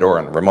head or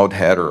on a remote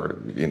head,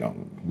 or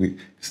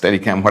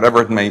Steadicam,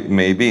 whatever it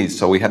may be.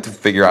 So we had to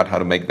figure out how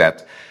to make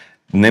that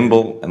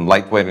nimble and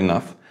lightweight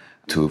enough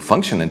to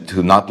function and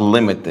to not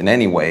limit in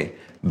any way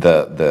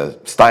the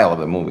style of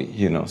the movie.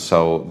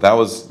 So that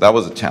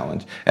was a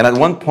challenge. And at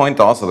one point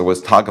also there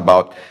was talk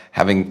about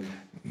having,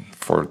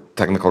 for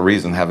technical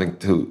reason, having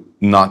to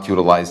not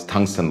utilize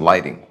tungsten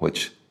lighting,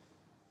 which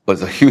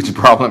was a huge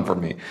problem for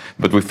me.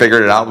 But we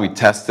figured it out, we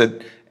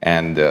tested,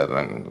 and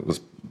it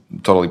was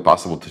totally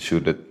possible to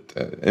shoot it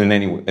in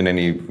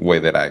any way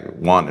that I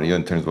wanted,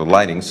 in terms of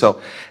lighting.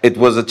 So it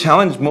was a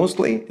challenge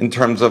mostly in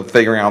terms of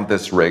figuring out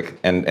this rig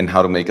and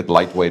how to make it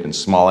lightweight and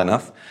small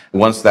enough.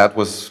 Once that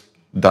was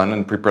done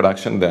in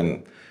pre-production,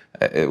 then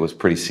it was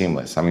pretty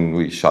seamless. I mean,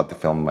 we shot the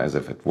film as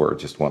if it were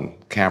just one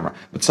camera.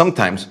 But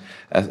sometimes,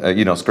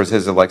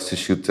 Scorsese likes to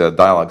shoot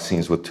dialogue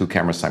scenes with 2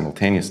 cameras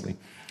simultaneously,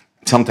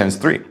 sometimes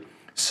 3.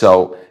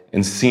 So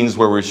in scenes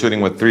where we're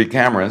shooting with 3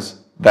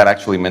 cameras, that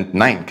actually meant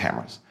 9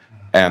 cameras.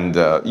 And,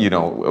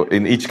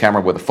 in each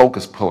camera with a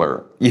focus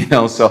puller,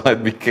 so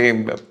it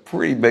became a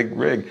pretty big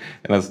rig.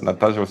 And as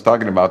Natasha was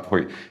talking about,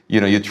 where,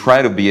 you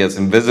try to be as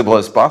invisible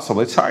as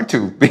possible. It's hard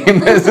to be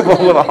invisible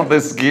with all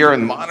this gear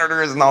and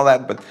monitors and all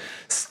that, but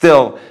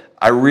still,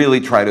 I really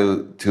try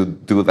to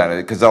do that,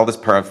 because all this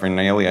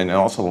paraphernalia and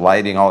also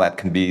lighting, all that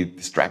can be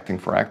distracting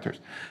for actors.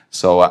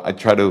 So I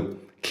try to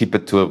keep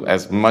it to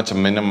as much a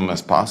minimum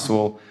as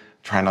possible.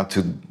 Try not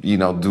to,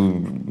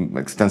 do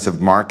extensive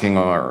marking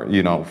or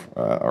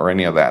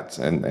any of that,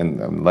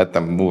 and let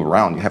them move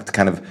around. You have to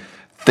kind of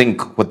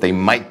think what they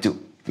might do,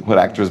 what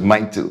actors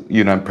might do,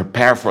 and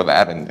prepare for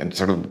that, and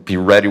sort of be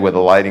ready with the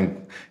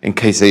lighting in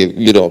case they,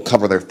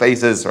 cover their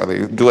faces or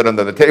they do it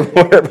under the table,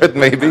 whatever it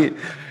may be.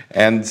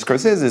 And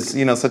Scorsese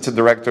is, such a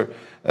director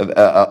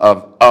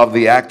of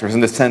the actors, in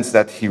the sense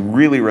that he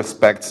really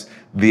respects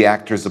the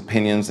actors'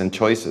 opinions and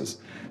choices.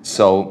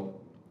 So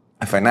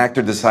if an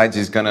actor decides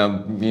he's going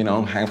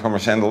to, hang from a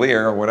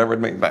chandelier or whatever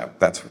it may be,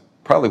 that's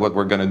probably what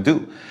we're going to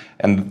do.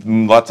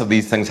 And lots of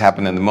these things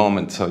happen in the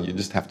moment, so you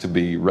just have to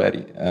be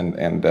ready.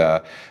 And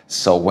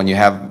so when you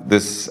have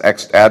this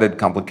added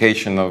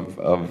complication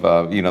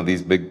of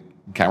these big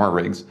camera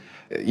rigs,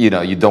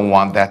 you don't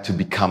want that to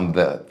become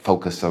the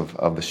focus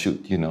of the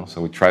shoot, So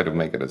we try to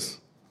make it as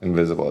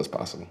invisible as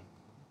possible.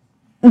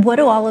 What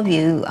do all of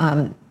you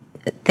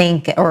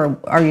think, or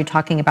are you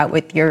talking about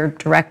with your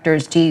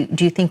directors? Do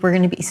you think we're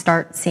going to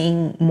start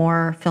seeing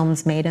more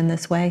films made in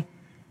this way,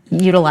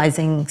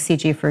 utilizing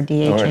CG for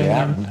de-aging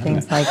and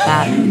things like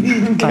that?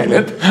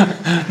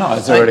 No,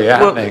 it's already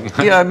happening.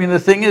 Well, yeah, I mean, the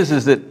thing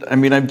is that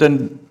I've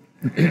done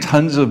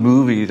tons of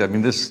movies. I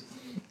mean,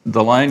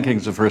 The Lion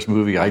King's the first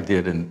movie I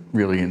did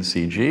really in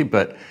CG,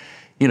 but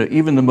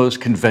even the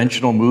most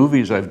conventional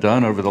movies I've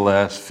done over the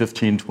last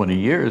 15, 20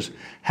 years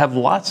have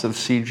lots of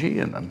CG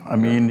in them. I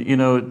mean,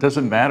 it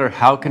doesn't matter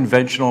how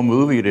conventional a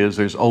movie it is,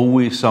 there's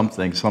always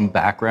something, some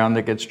background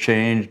that gets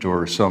changed,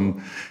 or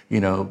some,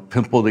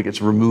 pimple that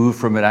gets removed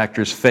from an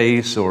actor's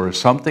face, or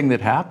something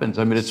that happens.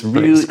 I mean, it's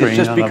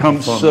just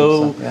become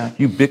so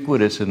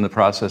ubiquitous in the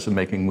process of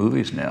making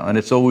movies now. And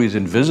it's always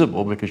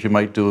invisible, because you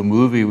might do a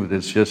movie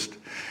that's just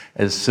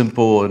as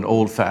simple and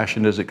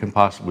old-fashioned as it can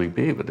possibly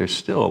be, but there's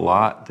still a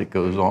lot that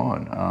goes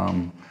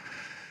on.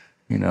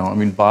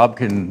 Bob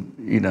can,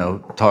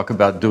 talk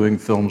about doing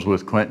films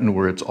with Quentin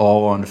where it's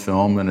all on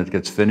film and it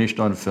gets finished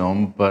on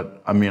film,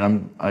 but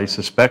I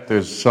suspect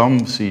there's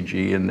some CG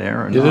in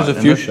there. Yeah, there's a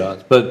few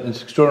shots, but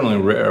it's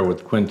extraordinarily rare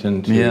with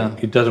Quentin.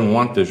 He doesn't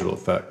want visual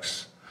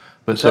effects,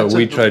 but so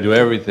we try to do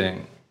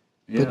everything.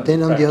 But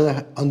then on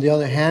the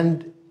other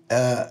hand,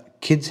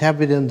 kids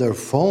have it in their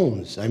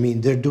phones. I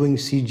mean, they're doing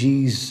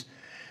CGs,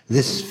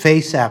 this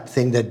face app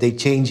thing that they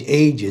change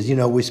ages.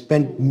 We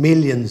spent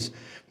millions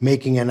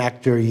making an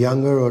actor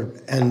younger,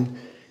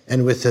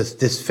 and with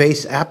this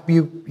face app,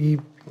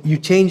 you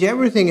change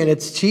everything, and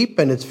it's cheap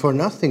and it's for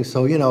nothing.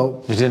 So You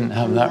didn't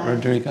have that,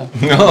 Rodrigo?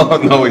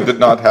 No, we did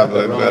not have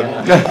that.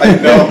 I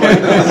know.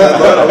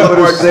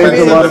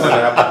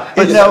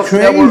 But now,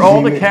 were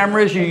all the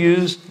cameras you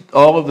used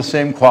all of the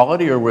same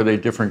quality, or were they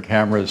different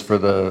cameras for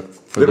the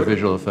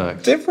visual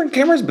effects? Different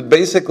cameras, but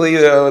basically,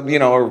 a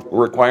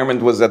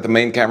requirement was that the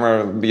main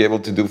camera be able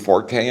to do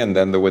 4K, and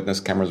then the witness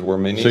cameras were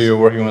minis. So you're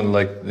working with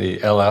like the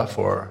LF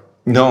or?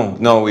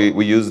 No,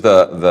 we use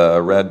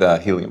the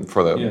red helium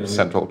for the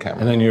central camera.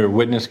 And then your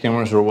witness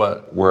cameras are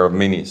what? Were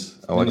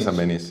minis, Alexa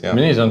minis. Yeah.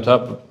 Minis on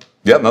top of.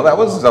 Yeah, no, that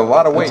was a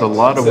lot of weight. That's a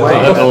lot of weight.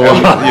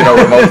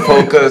 Remote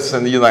focus,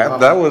 and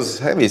that was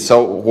heavy.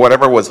 So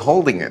whatever was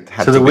holding it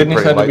had to be. So the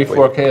witness had to be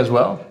 4K as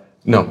well?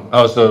 No.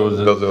 Oh, so it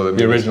was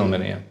the original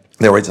mini. Yeah.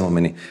 The original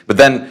mini. But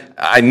then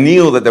I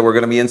knew that there were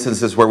going to be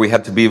instances where we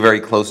had to be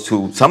very close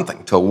to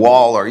something, to a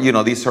wall or,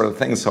 these sort of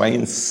things. So I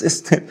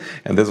insisted,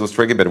 and this was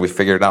tricky, but we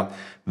figured out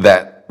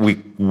that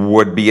we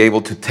would be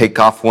able to take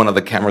off one of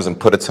the cameras and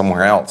put it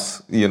somewhere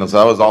else. So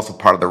that was also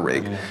part of the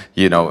rig,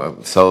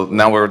 So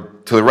now we're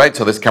to the right,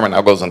 so this camera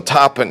now goes on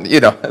top, and,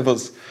 it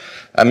was,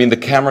 the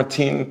camera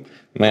team,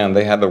 man,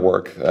 they had the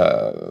work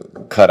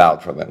cut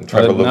out for them.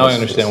 Now I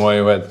understand why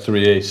you had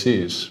 3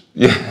 ACs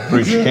for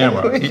each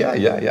camera.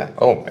 Yeah.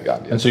 Oh my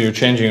God. Yes. And so you're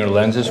changing your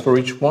lenses for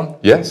each one?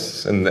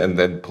 Yes, and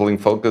then pulling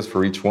focus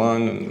for each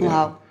one. And,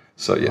 wow.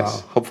 So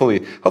yes,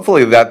 hopefully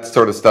that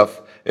sort of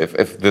stuff,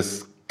 if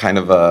this kind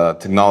of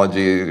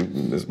technology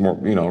is more,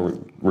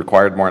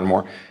 required more and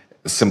more,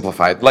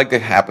 simplified, like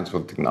it happens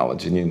with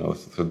technology.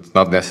 So it's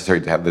not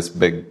necessary to have this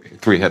big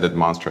three-headed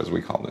monster, as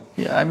we call it.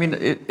 Yeah, I mean,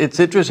 it's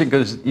interesting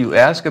because you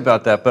ask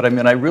about that, but I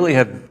mean, I really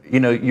have,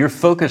 you're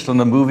focused on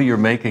the movie you're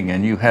making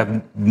and you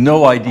have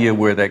no idea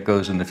where that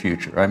goes in the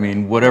future. I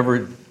mean,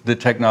 whatever the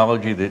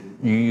technology that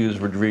you use,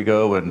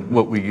 Rodrigo, and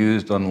what we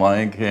used on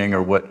Lion King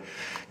or what,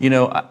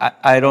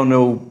 I don't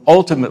know.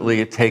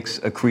 Ultimately, it takes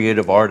a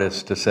creative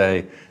artist to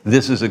say,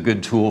 this is a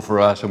good tool for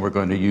us and we're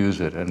going to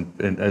use it,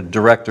 and a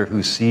director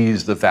who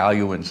sees the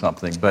value in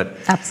something. But,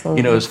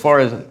 Absolutely. As far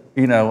as,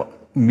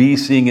 me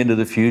seeing into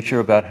the future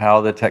about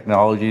how the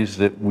technologies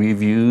that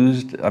we've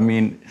used, I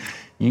mean,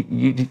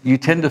 you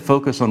tend to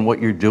focus on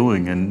what you're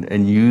doing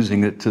and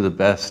using it to the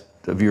best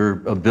of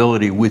your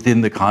ability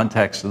within the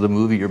context of the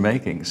movie you're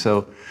making.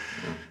 So,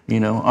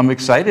 I'm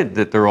excited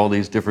that there are all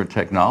these different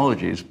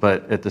technologies,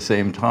 but at the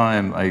same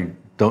time, I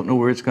don't know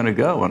where it's going to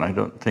go, and I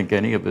don't think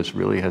any of us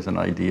really has an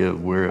idea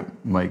of where it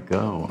might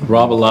go.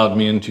 Rob allowed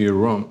me into your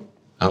room.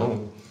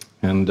 Oh.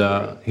 And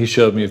he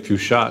showed me a few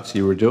shots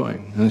you were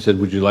doing, and he said,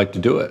 "Would you like to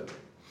do it?"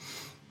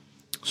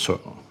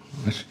 So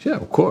I said, "Yeah,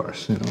 of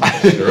course."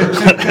 Sure.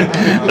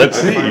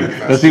 Let's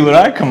see what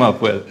I come up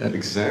with. And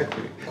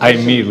exactly. I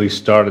immediately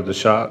started the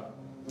shot.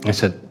 I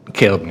said,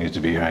 "Caleb needs to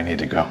be here. I need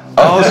to go."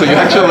 Oh, so you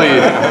actually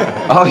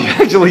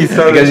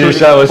started. Because your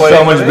shot was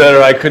so much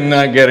better. I could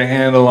not get a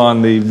handle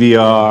on the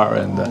VR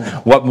and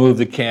what moved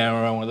the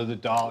camera and whether the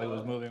dolly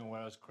was moving, where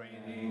I was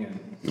craning.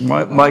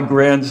 My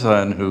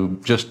grandson, who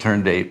just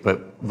turned 8, but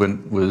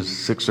was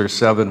 6 or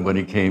 7 when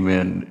he came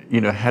in,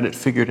 had it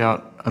figured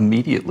out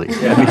immediately.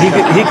 I mean,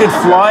 he could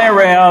fly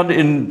around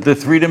in the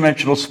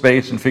 3-dimensional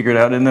space and figure it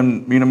out. And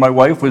then, my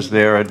wife was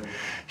there, and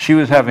she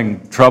was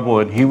having trouble,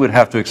 and he would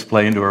have to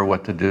explain to her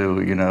what to do,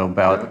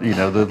 about,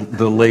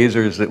 the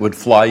lasers that would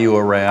fly you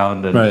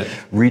around and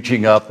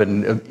reaching up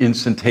and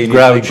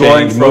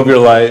instantaneously move your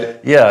light.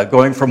 Yeah,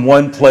 going from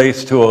one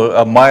place to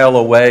a mile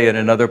away in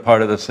another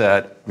part of the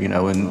set,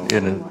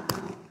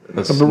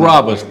 But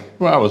Rob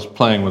was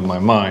playing with my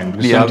mind.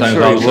 Because sometimes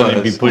all of a sudden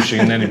he'd be pushing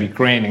and then he'd be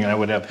craning, and I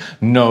would have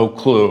no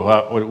clue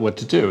what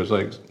to do.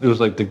 It was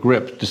like the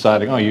grip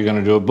deciding, "Oh, you're going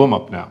to do a boom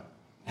up now."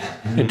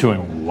 You're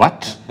doing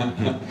what?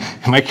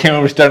 And my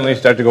camera would suddenly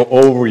start to go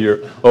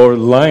over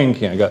Lion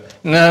King. I go,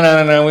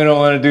 no, we don't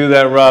want to do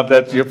that, Rob.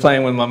 You're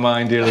playing with my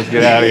mind here. Let's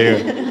get out of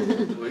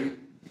here.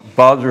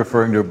 Bob's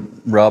referring to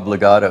Rob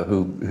Legato,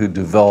 who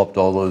developed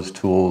all those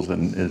tools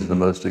and is the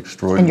most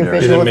extraordinary.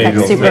 And your visual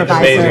effects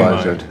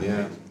supervisor.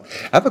 Yeah.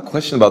 I have a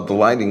question about the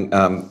lighting.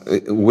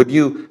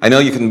 I know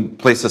you can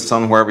place the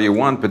sun wherever you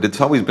want, but it's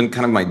always been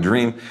kind of my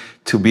dream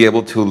to be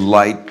able to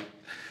light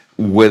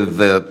with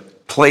the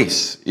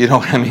place, you know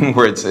what I mean?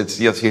 Where it's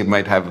yes, you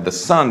might have the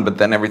sun, but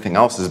then everything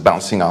else is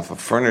bouncing off of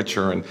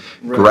furniture and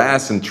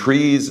grass and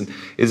trees. And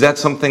is that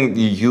something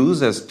you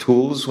use as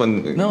tools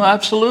when? No,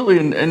 absolutely.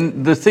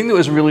 And the thing that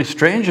was really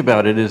strange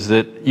about it is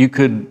that you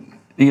could,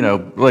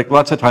 like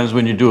lots of times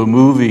when you do a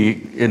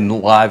movie in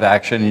live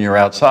action and you're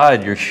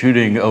outside, you're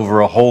shooting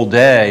over a whole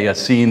day a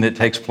scene that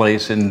takes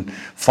place in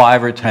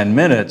 5 or 10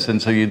 minutes,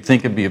 and so you'd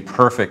think it'd be a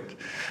perfect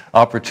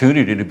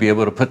opportunity to be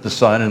able to put the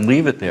sun and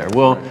leave it there.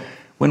 Well.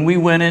 When we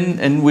went in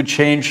and would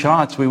change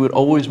shots, we would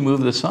always move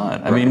the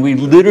sun. I mean, we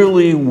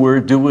literally were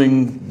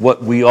doing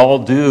what we all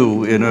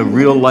do in a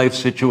real life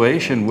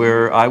situation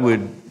where I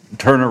would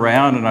turn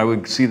around and I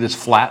would see this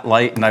flat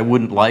light and I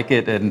wouldn't like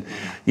it, and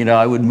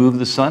I would move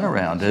the sun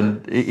around,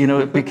 and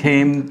it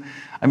became,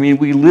 I mean,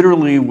 we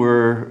literally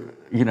were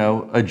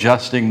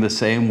adjusting the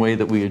same way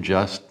that we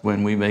adjust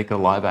when we make a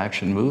live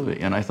action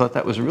movie. And I thought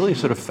that was really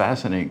sort of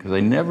fascinating because I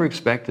never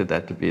expected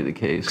that to be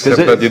working Except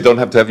that you don't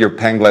have to have your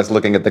pan glass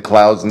looking at the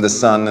clouds and the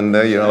sun and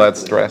that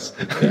stress.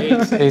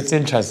 It's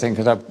interesting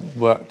because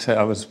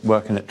I was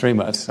working at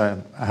DreamWorks,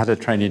 so I had a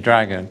trainee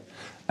dragon,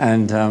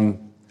 and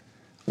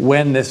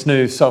when this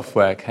new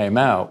software came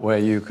out where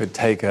you could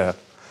take a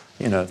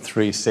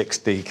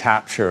 360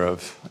 capture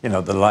of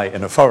the light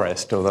in a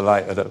forest or the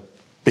light at a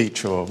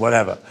beach or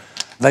whatever,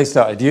 they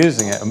started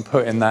using it and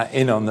putting that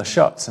in on the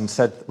shots and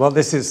said, well,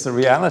 this is the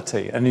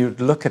reality. And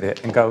you'd look at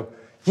it and go,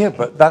 yeah,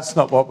 but that's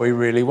not what we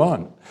really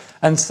want.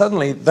 And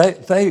suddenly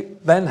they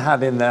then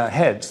had in their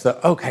heads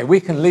that, okay, we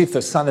can leave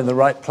the sun in the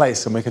right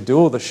place and we can do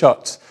all the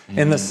shots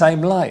in the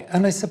same light.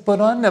 And they said,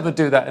 but I never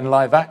do that in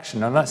live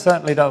action, and I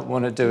certainly don't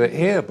want to do it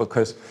here,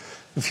 because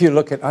if you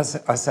look at,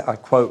 I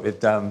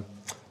quoted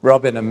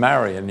Robin and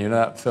Marion,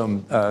 that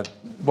film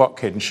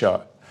Watkins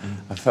shot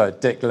of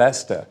Dick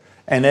Lester.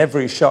 And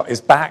every shot is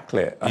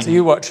backlit. I said,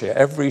 you watch it,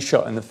 every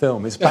shot in the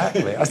film is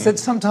backlit. I said,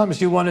 sometimes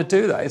you want to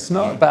do that. It's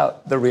not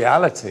about the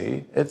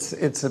reality,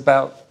 it's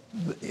about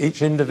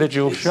each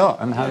individual shot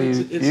and how you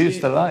use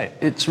the light.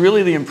 It's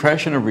really the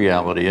impression of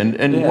reality.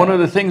 And one of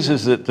the things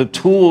is that the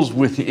tools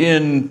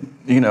within,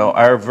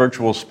 our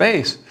virtual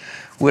space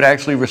would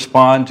actually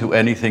respond to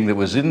anything that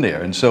was in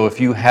there. And so if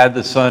you had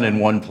the sun in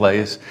one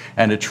place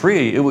and a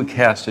tree, it would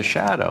cast a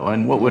shadow.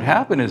 And what would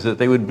happen is that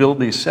they would build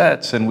these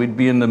sets, and we'd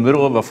be in the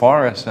middle of a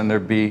forest, and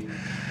there'd be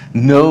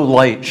no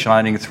light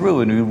shining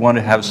through, and we want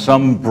to have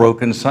some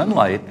broken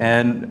sunlight.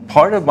 And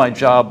part of my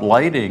job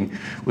lighting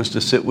was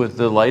to sit with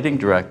the lighting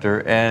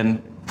director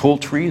and pull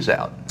trees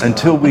out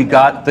until we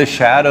got the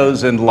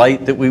shadows and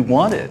light that we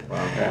wanted.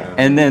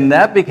 And then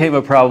that became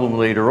a problem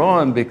later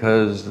on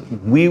because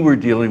we were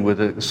dealing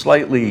with a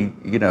slightly,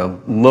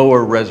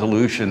 lower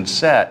resolution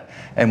set.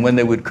 And when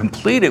they would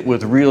complete it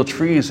with real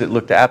trees that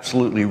looked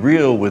absolutely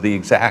real with the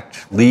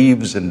exact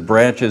leaves and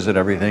branches and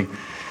everything,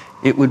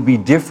 it would be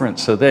different.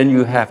 So then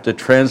you have to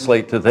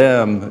translate to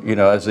them,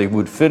 as they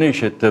would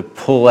finish it, to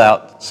pull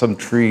out some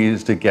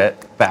trees to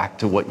get back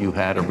to what you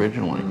had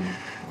originally.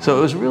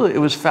 So it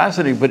was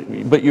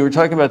fascinating. But you were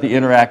talking about the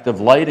interactive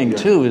lighting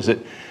too. Is that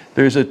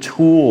there's a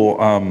tool,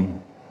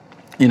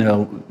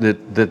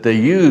 that they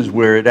use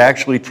where it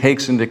actually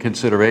takes into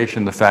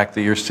consideration the fact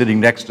that you're sitting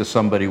next to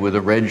somebody with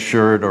a red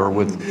shirt or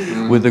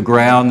with a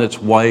ground that's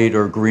white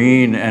or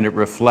green, and it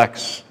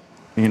reflects,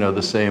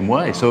 the same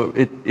way. So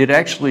it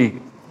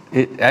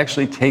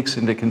actually takes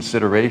into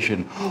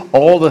consideration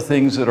all the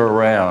things that are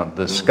around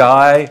the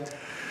sky,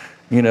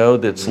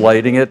 that's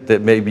lighting it,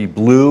 that may be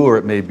blue or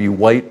it may be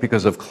white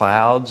because of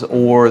clouds,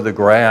 or the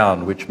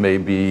ground, which may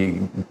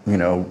be,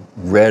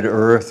 red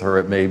earth, or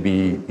it may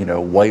be,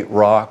 white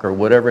rock, or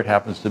whatever it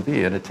happens to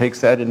be. And it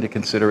takes that into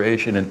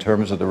consideration in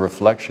terms of the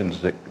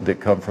reflections that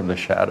come from the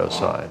shadow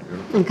side.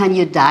 And can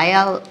you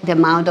dial the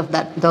amount of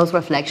those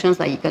reflections?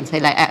 Like you can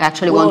say, like, I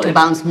actually want to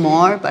bounce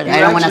more, but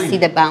I don't want to see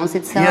the bounce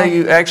itself? Yeah,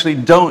 you actually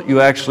don't.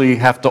 You actually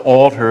have to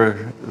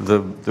alter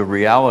the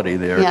reality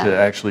there to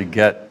actually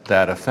get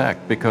that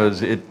effect,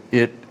 because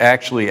it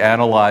actually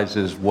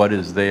analyzes what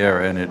is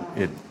there, and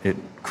it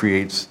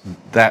creates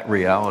that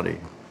reality.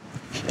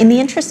 In the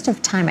interest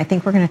of time, I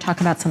think we're going to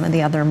talk about some of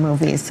the other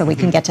movies so we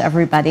can get to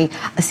everybody.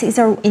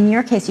 Cesar, in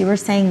your case, you were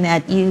saying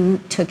that you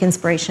took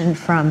inspiration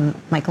from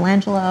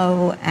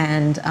Michelangelo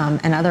and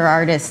other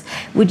artists.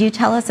 Would you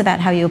tell us about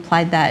how you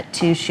applied that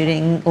to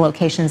shooting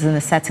locations and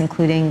the sets,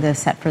 including the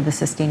set for the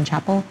Sistine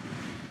Chapel?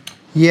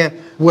 Yeah,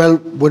 well,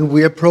 when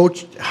we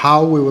approached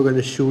how we were going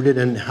to shoot it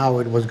and how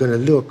it was going to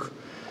look,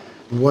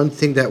 one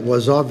thing that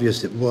was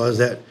obvious was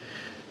that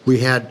we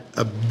had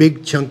a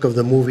big chunk of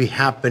the movie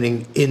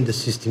happening in the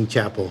Sistine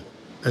Chapel,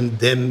 and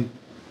then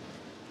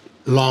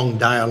long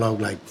dialogue,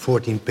 like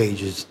 14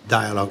 pages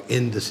dialogue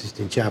in the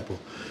Sistine Chapel.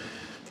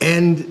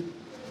 And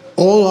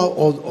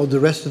all of the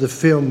rest of the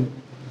film,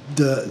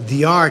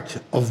 the art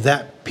of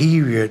that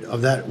period,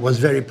 was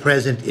very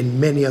present in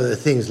many other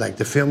things. Like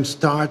the film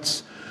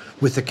starts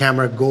with the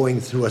camera going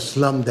through a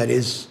slum that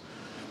is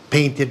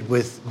painted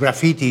with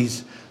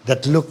graffitis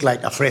that look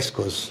like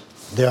frescoes.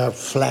 They are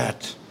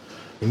flat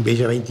in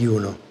Beja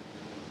 21.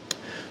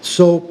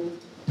 So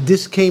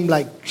this came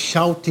like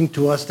shouting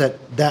to us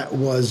that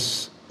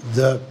was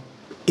the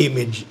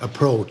image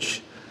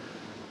approach,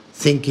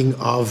 thinking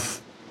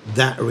of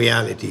that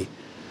reality.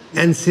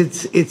 And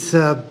since it's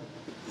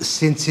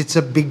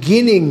a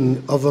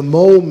beginning of a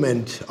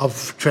moment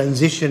of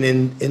transition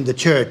in the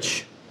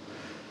church,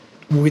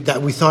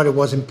 that we thought it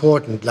was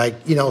important.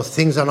 Like,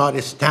 things are not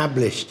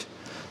established,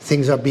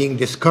 things are being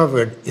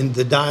discovered in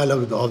the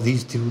dialogue of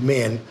these two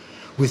men.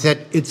 We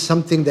said it's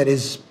something that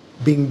is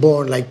being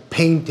born, like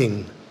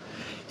painting.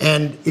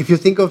 And if you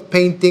think of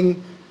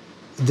painting,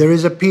 there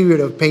is a period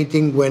of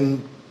painting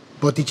when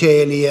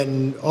Botticelli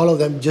and all of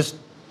them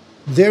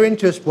their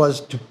interest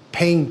was to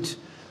paint.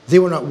 They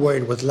were not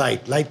worried with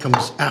light. Light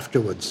comes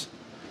afterwards.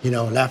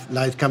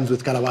 Light comes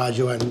with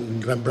Caravaggio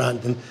and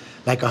Rembrandt and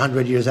like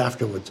 100 years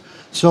afterwards.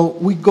 So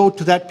we go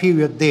to that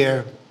period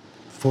there,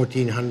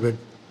 1400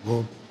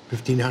 or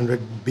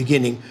 1500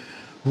 beginning,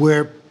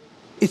 where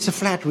it's a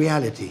flat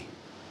reality.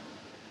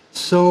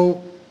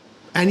 So,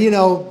 and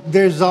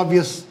there's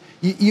obvious,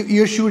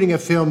 you're shooting a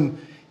film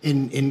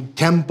in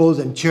temples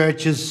and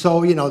churches,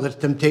 so, the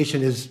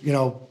temptation is,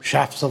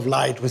 shafts of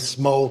light with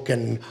smoke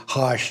and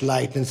harsh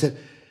light. And said,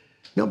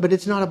 no, but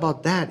it's not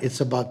about that. It's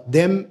about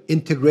them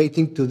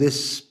integrating to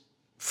this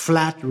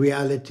flat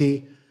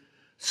reality.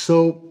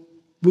 So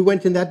we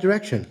went in that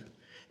direction.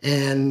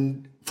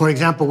 And for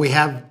example, we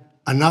have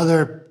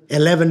another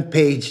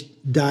 11-page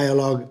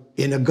dialogue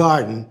in a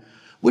garden,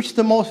 which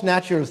the most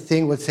natural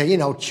thing would say,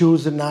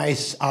 choose a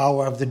nice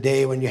hour of the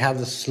day when you have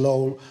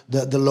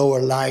the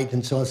lower light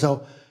and so on.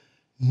 So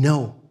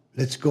no,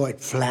 let's go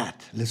at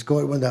flat. Let's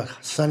go when the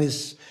sun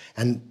is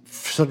and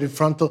sort of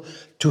frontal,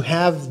 to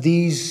have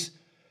these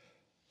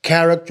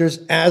characters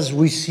as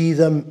we see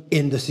them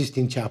in the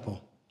Sistine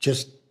Chapel,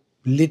 just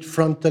lit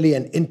frontally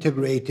and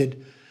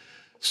integrated.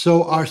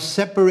 So our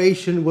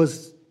separation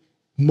was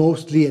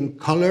mostly in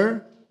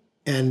color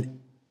and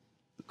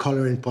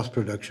color in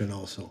post-production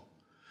also.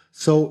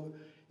 So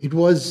it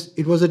was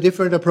a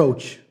different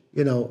approach,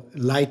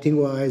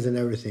 lighting-wise and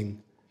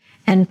everything.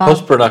 And Bob,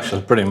 post-production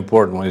is pretty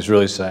important, what he's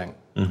really saying.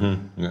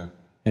 Mm-hmm. Yeah.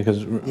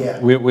 Because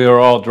we are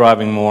all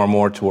driving more and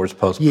more towards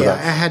post-production.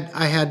 Yeah,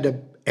 I had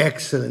an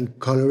excellent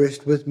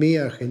colorist with me,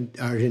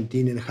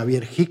 Argentinian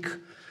Javier Hick,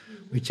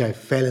 which I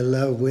fell in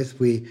love with.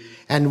 We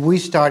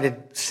started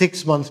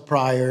 6 months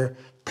prior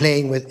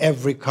playing with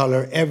every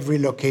color, every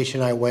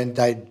location I went,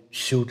 I'd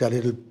shoot a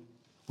little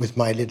with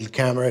my little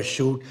camera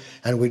shoot,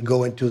 and we'd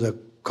go into the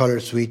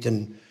color suite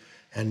and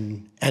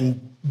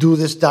do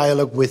this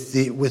dialogue with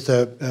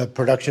a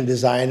production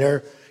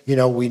designer. You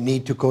know, we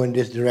need to go in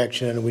this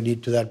direction and we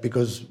need to that,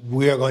 because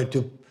we're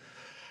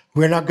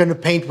not going to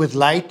paint with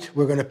light,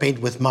 we're going to paint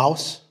with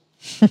mouse.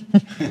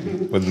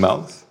 With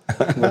mouse?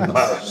 With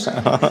mouse.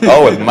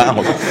 Oh, with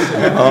mouse.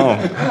 Oh.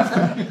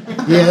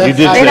 Yeah,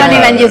 they don't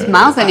even use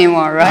mouse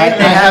anymore, right?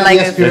 They have like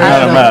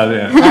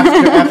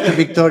after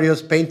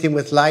Victorio's painting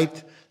with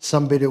light,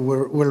 somebody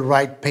will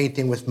write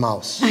painting with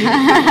mouse.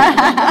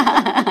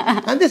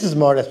 And this is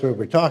more or less what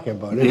we're talking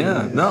about.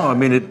 Yeah, no, I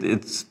mean,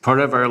 it's part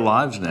of our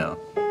lives now.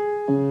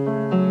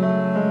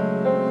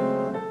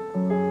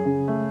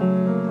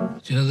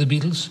 Do you know the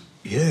Beatles?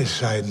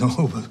 Yes, I know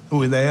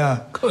who they are.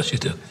 Of course you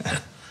do.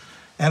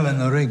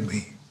 Eleanor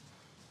Rigby.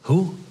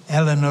 Who?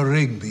 Eleanor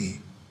Rigby.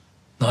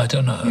 No, I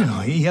don't know her. You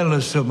know, Yellow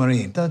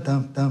Submarine.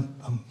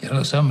 Dum-dum-dum-dum.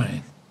 Yellow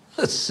Submarine.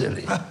 That's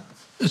silly.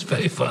 It's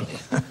very funny.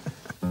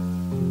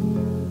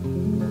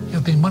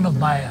 You've been one of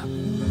my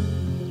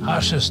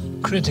harshest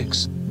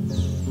critics.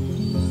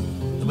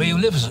 The way you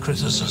live is a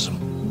criticism.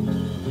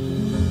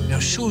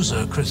 Your shoes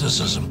are a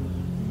criticism.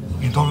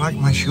 You don't like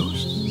my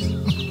shoes?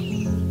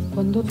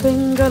 Cuando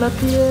tenga la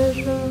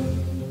tierra,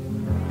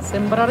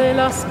 sembraré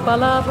las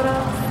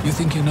palabras. You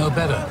think you know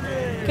better?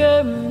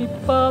 Que mi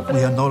padre.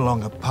 We are no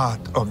longer part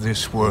of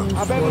this world.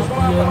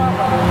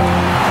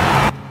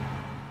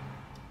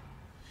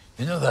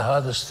 You know, the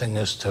hardest thing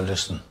is to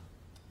listen.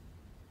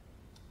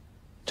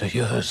 To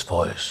hear his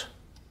voice.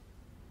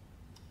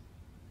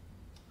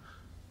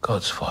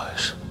 God's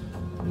voice.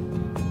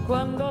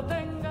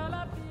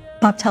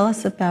 Bob, tell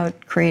us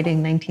about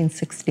creating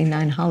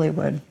 1969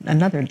 Hollywood,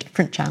 another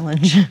different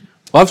challenge.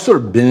 Well, I've sort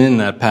of been in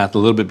that path a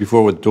little bit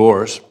before with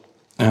Doors.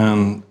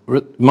 And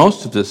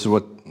most of this is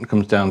what it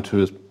comes down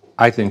to is,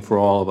 I think, for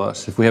all of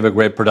us, if we have a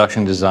great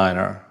production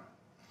designer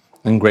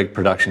and great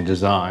production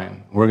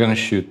design, we're going to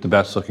shoot the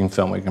best looking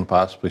film we can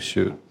possibly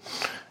shoot.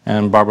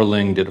 And Barbara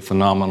Ling did a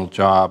phenomenal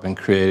job in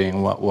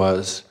creating what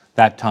was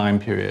that time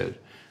period.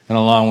 And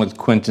along with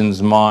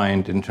Quentin's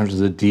mind, in terms of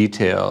the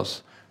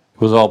details,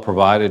 it was all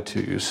provided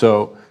to you.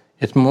 So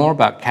it's more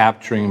about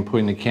capturing and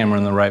putting the camera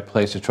in the right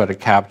place to try to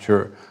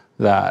capture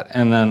that.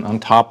 And then on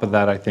top of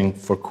that, I think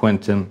for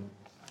Quentin,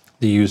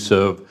 the use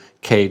of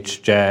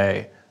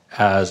KHJ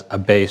as a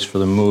base for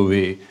the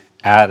movie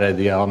added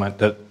the element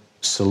that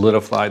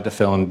solidified the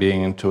film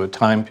being into a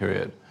time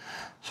period.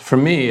 So for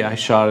me, I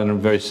shot in a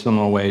very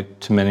similar way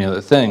to many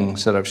other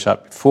things that I've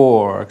shot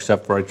before,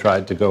 except for I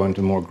tried to go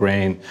into more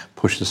grain,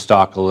 push the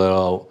stock a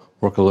little,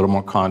 work a little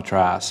more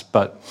contrast.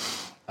 But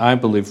I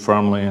believe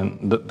firmly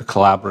in the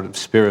collaborative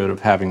spirit of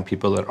having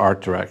people at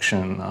art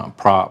direction,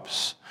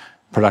 props,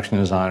 production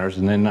designers,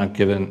 and they're not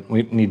given,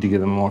 we need to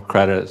give them more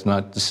credit. It's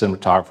not the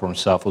cinematographer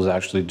himself who's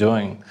actually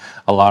doing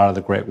a lot of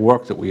the great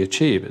work that we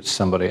achieve. It's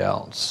somebody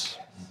else.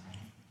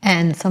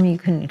 And some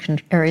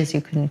areas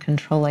you couldn't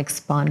control, like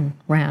Spawn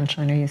Ranch.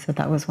 I know you said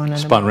that was one of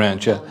them. Spawn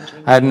Ranch, yeah.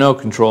 I had no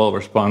control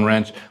over Spawn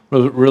Ranch. I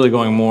was really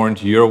going more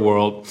into your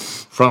world,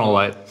 frontal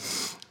light.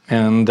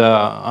 And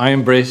I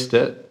embraced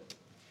it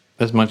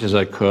as much as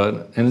I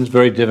could. And it's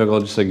very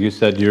difficult, just like you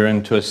said, you're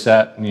into a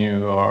set and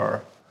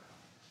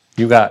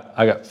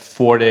I got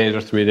 4 days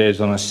or 3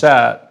 days on a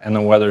set, and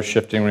the weather's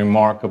shifting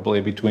remarkably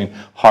between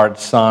hard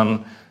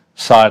sun,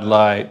 side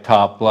light,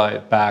 top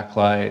light,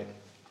 backlight.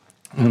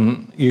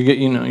 And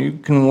you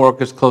can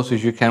work as close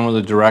as you can with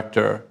the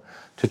director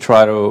to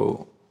try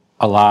to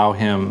allow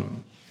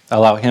him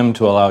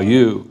to allow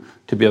you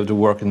to be able to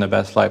work in the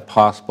best light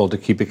possible to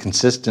keep a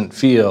consistent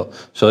feel,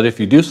 so that if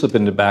you do slip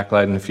into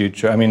backlight in the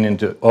future,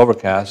 into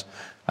overcast,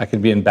 I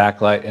could be in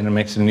backlight and it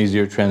makes it an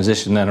easier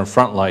transition than a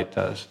front light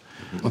does.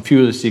 A few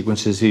of the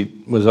sequences he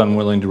was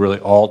unwilling to really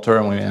alter,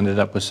 and we ended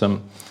up with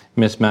some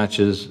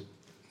mismatches,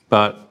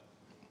 but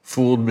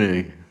fooled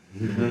me.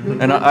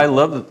 And I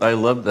love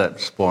that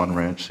Spawn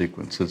Ranch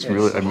sequence. It's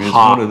really, it's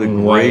hot, one of the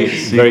white, great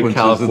very sequences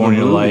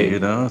California in the movie.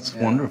 light. It's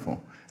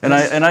wonderful. And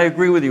I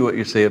agree with you what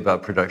you say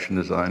about production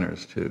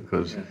designers too,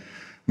 because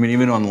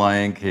even on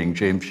Lion King,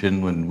 James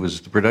Shinlin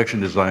was the production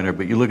designer,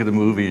 but you look at the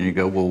movie and you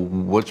go, well,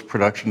 what's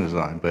production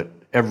design? But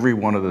every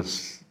one of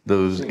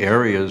those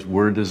areas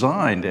were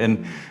designed.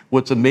 And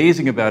what's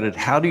amazing about it,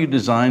 how do you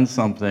design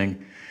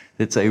something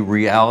that's a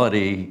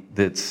reality,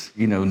 that's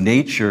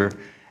nature,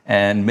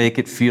 and make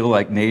it feel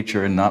like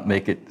nature and not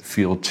make it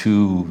feel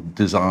too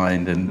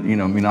designed?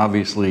 And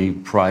obviously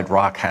Pride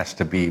Rock has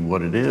to be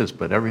what it is,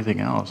 but everything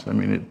else,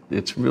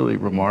 it's really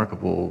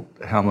remarkable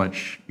how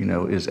much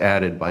is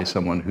added by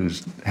someone who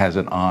has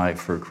an eye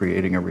for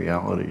creating a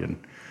reality in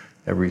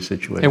every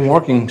situation. And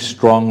working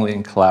strongly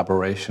in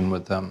collaboration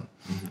with them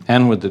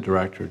and with the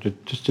director,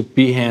 just to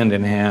be hand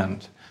in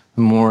hand.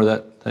 The more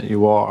that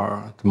you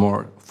are, the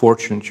more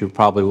fortunate you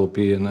probably will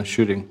be in the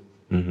shooting.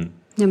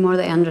 Yeah, The more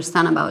they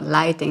understand about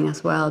lighting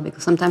as well,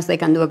 because sometimes they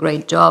can do a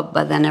great job,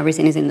 but then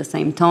everything is in the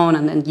same tone,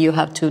 and then you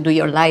have to do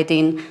your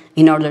lighting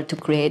in order to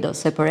create those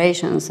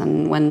separations.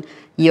 And when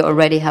you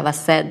already have a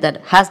set that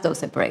has those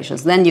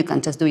separations, then you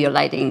can just do your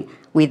lighting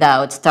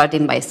without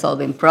starting by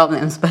solving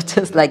problems, but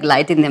just like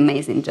lighting the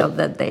amazing job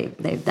that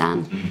they've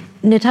done.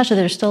 Natasha,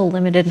 there's still a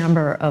limited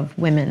number of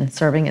women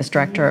serving as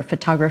director of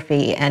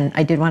photography, and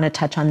I did want to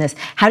touch on this.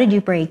 How did you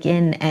break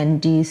in,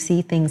 and do you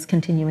see things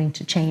continuing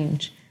to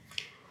change?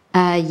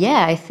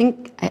 Yeah, I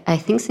think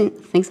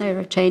things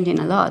are changing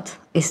a lot.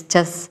 It's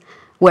just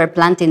we're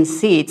planting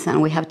seeds,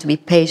 and we have to be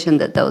patient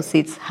that those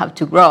seeds have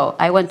to grow.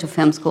 I went to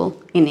film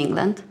school in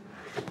England,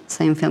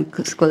 same film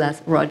school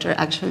as Roger,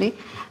 actually.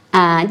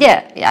 And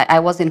yeah, I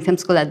was in film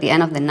school at the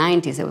end of the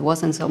 90s. There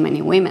wasn't so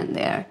many women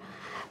there.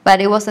 But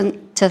it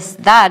wasn't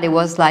just that. It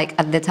was like,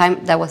 at the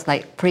time, that was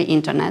like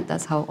pre-internet.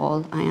 That's how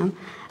old I am.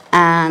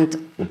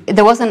 And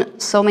there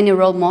wasn't so many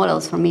role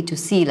models for me to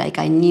see. Like,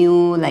 I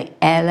knew, like,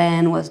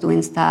 Ellen was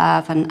doing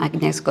stuff and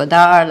Agnes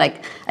Godard.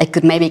 Like, I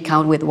could maybe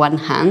count with one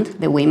hand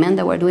the women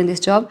that were doing this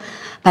job.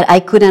 But I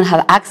couldn't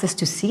have access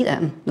to see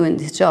them doing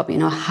this job. You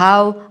know,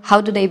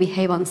 how do they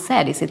behave on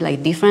set? Is it,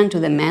 like, different to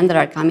the men that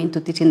are coming to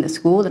teach in the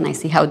school? And I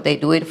see how they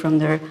do it from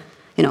their,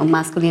 you know,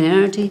 masculine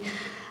energy.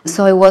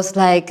 So it was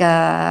like,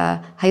 how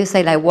you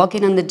say, like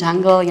walking in the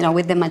jungle, you know,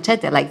 with the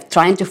machete, like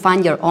trying to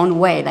find your own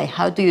way. Like,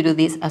 how do you do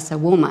this as a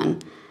woman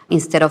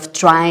instead of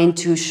trying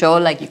to show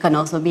like you can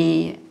also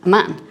be a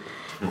man?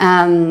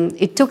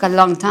 It took a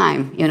long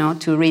time, you know,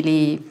 to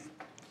really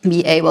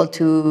be able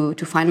to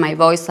find my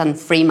voice and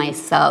free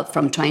myself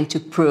from trying to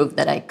prove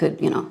that I could,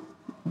 you know,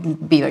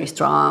 be very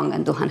strong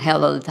and do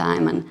handheld all the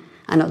time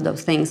and all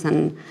those things.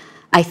 And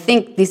I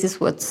think this is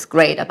what's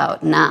great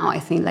about now. I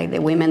think like the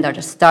women that are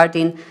just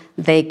starting,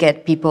 they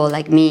get people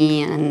like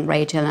me and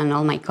Rachel and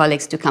all my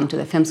colleagues to come to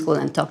the film school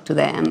and talk to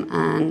them.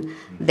 And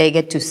they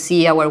get to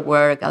see our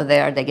work out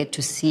there. They get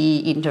to see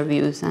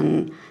interviews,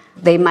 and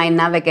they might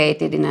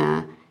navigate it in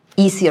a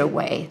easier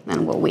way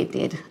than what we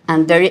did.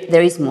 And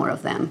there is more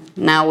of them.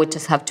 Now we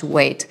just have to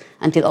wait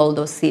until all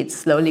those seeds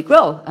slowly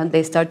grow and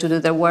they start to do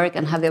their work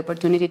and have the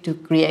opportunity to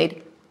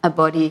create a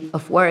body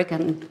of work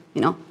and,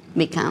 you know,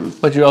 become.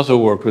 But you also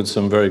worked with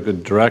some very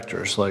good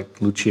directors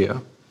like Lucia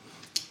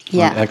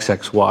on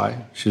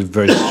XXY. She's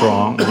very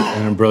strong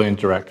and a brilliant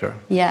director.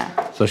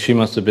 Yeah. So she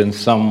must have been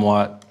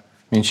somewhat,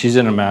 I mean, she's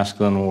in a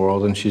masculine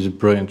world and she's a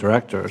brilliant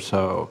director,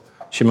 so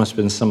she must have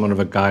been somewhat of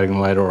a guiding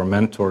light or a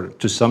mentor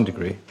to some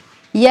degree.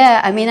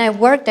 Yeah, I mean, I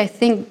worked, I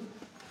think,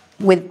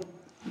 with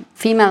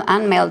female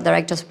and male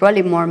directors,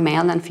 probably more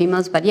male than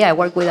females, but yeah, I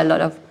worked with a lot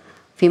of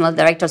female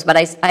directors.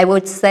 But I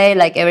would say,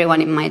 like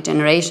everyone in my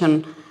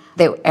generation,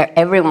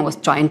 everyone was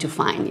trying to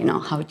find, you know,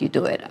 how do you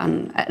do it?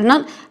 And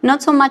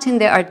not so much in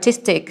the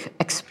artistic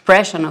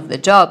expression of the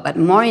job, but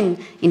more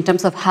in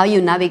terms of how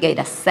you navigate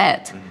a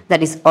set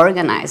that is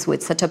organized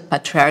with such a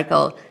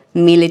patriarchal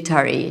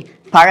military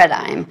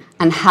paradigm,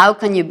 and how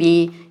can you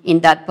be in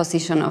that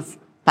position of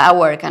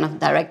power, kind of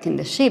directing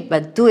the ship,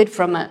 but do it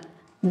from a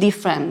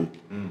different,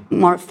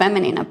 more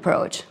feminine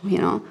approach, you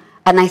know?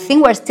 And I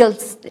think we're still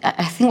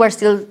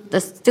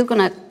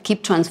gonna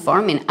keep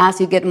transforming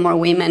as you get more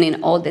women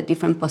in all the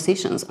different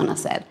positions on a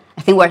set.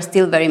 I think we're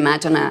still very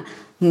much on a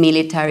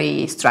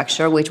military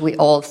structure, which we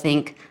all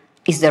think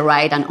is the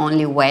right and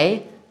only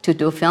way to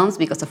do films,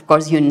 because of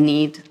course you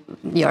need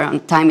your own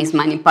time is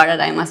money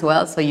paradigm as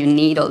well, so you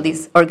need all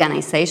this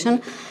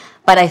organization.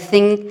 But I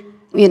think,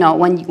 you know,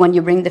 when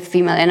you bring the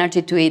female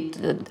energy to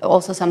it,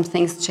 also some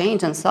things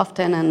change and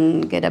soften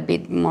and get a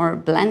bit more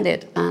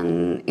blended.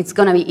 And it's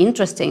going to be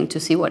interesting to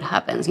see what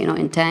happens, you know,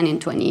 in 10,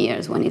 in 20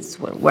 years when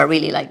we're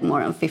really like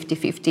more on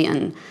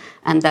 50-50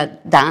 and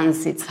that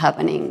dance, it's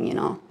happening, you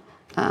know,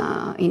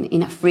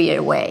 in a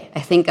freer way.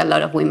 I think a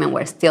lot of women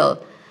were still,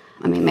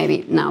 I mean,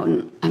 maybe now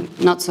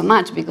not so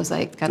much because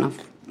I kind of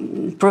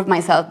prove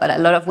myself, but a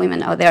lot of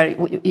women out there,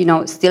 you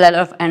know, still a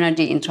lot of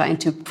energy in trying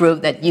to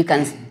prove that you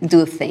can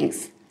do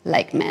things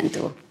like men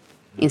do,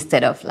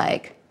 instead of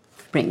like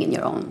bringing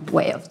your own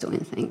way of doing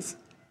things.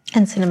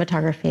 And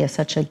cinematography is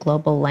such a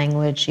global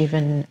language,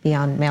 even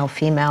beyond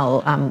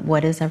male-female.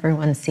 What is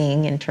everyone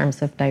seeing in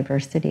terms of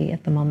diversity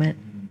at the moment?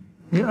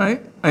 Yeah,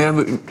 I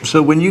have.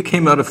 So when you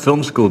came out of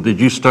film school, did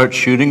you start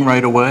shooting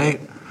right away?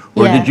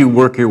 Or did you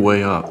work your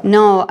way up?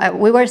 No,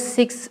 we were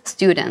 6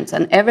 students,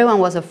 and everyone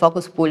was a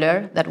focus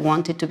puller that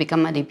wanted to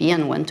become a DP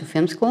and went to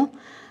film school.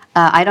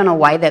 I don't know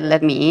why they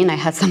let me in. I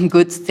had some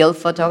good still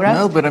photographs.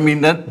 No, but I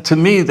mean, to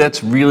me,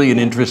 that's really an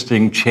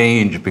interesting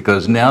change,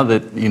 because now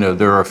that, you know,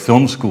 there are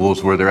film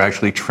schools where they're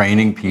actually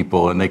training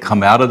people and they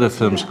come out of the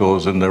film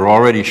schools and they're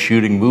already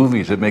shooting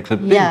movies, it makes a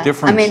big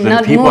difference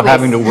than people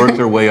having to work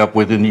their way up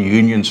within the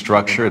union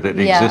structure that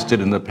existed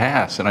in the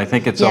past. And I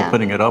think it's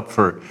opening it up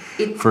for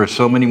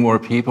so many more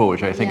people,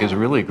 which I think is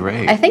really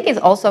great. I think it's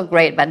also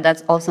great, but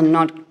that's also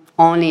not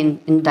only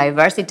in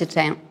diversity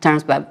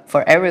terms, but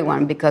for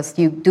everyone, because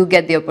you do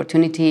get the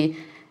opportunity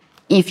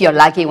if you're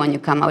lucky when you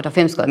come out of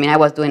film school. I mean, I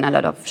was doing a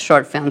lot of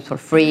short films for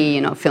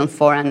free, Film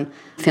 4 and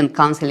Film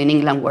Council in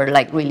England were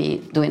like really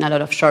doing a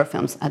lot of short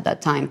films at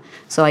that time.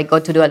 So I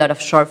got to do a lot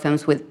of short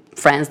films with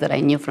friends that I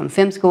knew from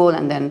film school,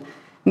 and then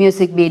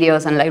music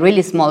videos and like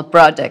really small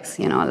projects,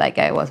 like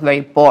I was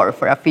very bored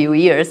for a few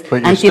years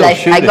until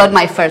I got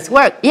my first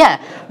work.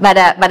 Yeah, but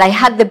I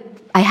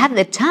had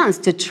the chance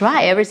to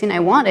try everything I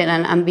wanted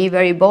and be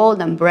very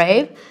bold and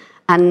brave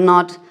and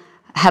not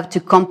have to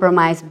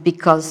compromise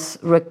because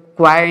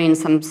requiring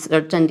some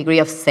certain degree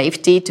of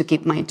safety to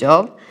keep my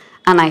job.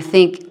 And I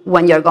think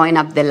when you're going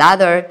up the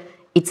ladder,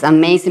 it's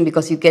amazing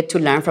because you get to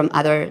learn from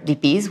other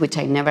DPs, which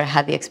I never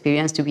had the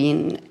experience to be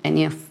in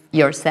any of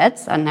your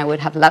sets, and I would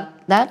have loved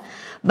that.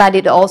 But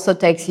it also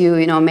takes you,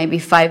 maybe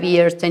 5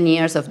 years, 10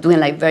 years of doing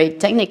like very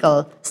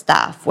technical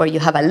stuff where you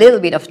have a little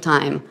bit of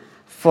time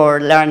for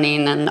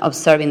learning and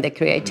observing the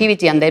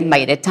creativity. And then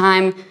by the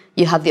time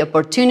you have the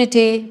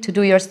opportunity to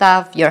do your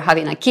stuff, you're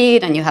having a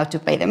kid and you have to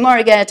pay the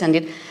mortgage.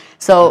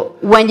 So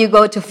when you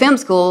go to film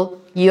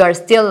school, you are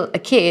still a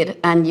kid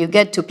and you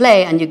get to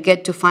play and you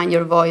get to find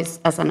your voice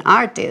as an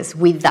artist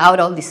without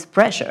all this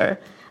pressure.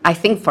 I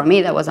think for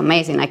me that was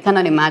amazing. I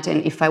cannot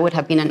imagine if I would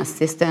have been an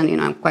assistant,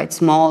 I'm quite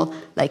small,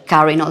 like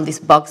carrying all these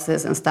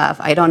boxes and stuff.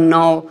 I don't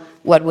know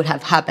what would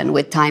have happened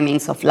with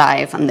timings of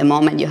life and the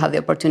moment you have the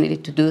opportunity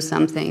to do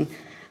something.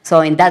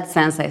 So in that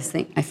sense, I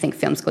think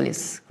film school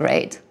is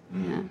great.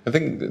 Yeah. I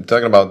think,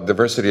 talking about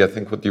diversity, I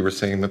think what you were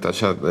saying,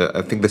 Natasha,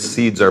 I think the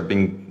seeds are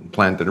being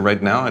planted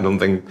right now. I don't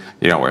think,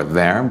 we're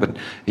there, but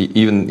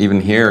even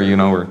here,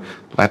 we're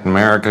Latin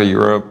America,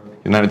 Europe,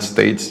 United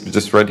States,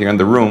 just right here in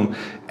the room.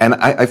 And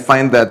I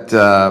find that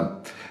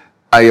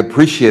I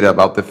appreciate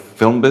about the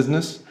film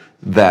business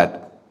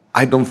that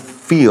I don't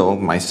feel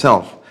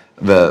myself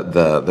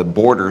the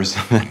borders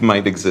that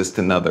might exist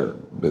in other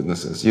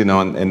businesses,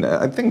 and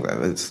I think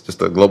it's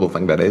just a global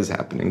thing that is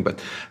happening, but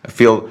I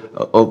feel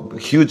a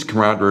huge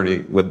camaraderie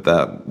with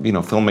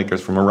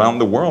filmmakers from around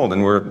the world,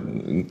 and we're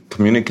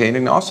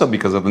communicating also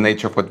because of the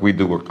nature of what we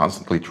do. We're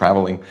constantly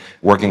traveling,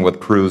 working with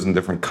crews in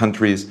different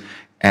countries,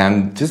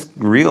 and just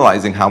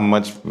realizing how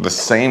much the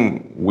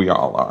same we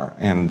all are,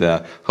 and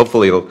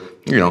hopefully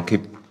it'll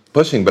keep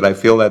pushing. But I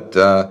feel that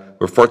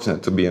we're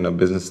fortunate to be in a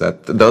business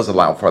that does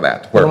allow for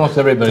that. Where almost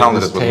everybody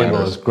at this table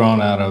has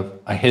grown out of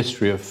a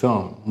history of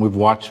film. We've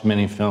watched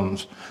many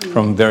films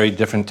from very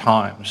different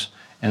times,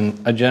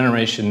 and a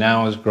generation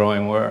now is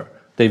growing where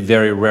they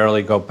very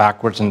rarely go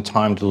backwards in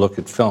time to look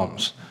at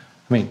films.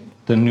 I mean,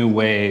 the new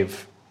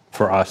wave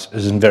for us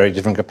is in very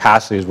different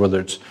capacities,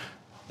 whether it's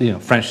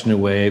French New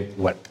Wave,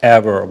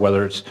 whatever,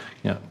 whether it's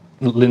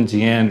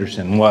Lindsay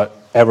Anderson,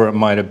 whatever it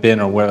might have been,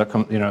 or where it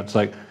comes, it's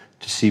like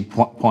to see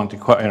Cuervo,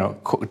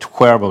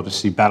 to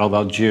see Battle of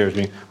Algiers. I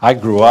mean, I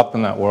grew up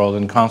in that world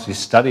and constantly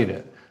studied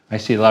it. I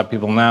see a lot of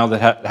people now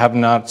that have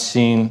not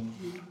seen,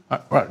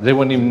 they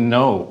wouldn't even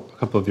know a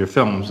couple of your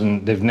films,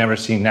 and they've never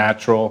seen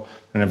Natural,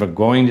 they're never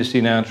going to see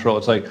Natural.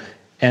 It's like,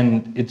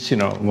 and it's,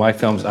 my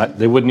films,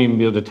 they wouldn't even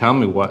be able to tell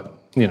me what,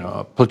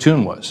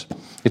 Platoon was.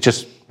 It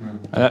just,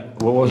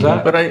 what was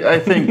that? But I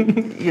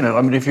think,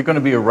 if you're going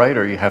to be a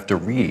writer, you have to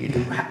read.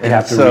 You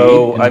have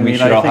to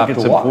read. I think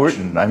it's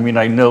important. I mean,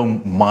 I know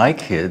my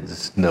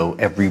kids know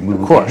every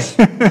movie. Of course.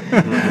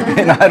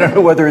 And I don't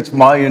know whether it's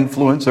my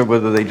influence or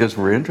whether they just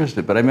were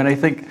interested. But I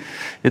think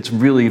it's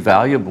really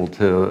valuable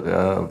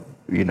to,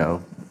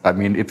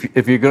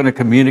 if you're going to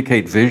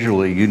communicate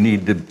visually, you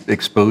need to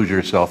expose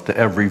yourself to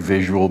every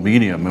visual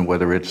medium, and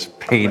whether it's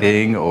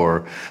painting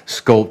or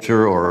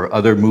sculpture or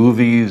other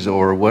movies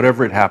or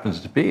whatever it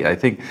happens to be, I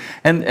think.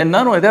 And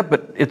not only that,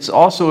 but it's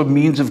also a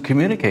means of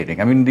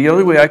communicating. I mean, the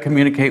only way I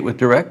communicate with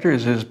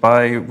directors is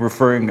by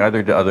referring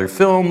either to other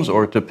films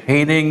or to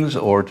paintings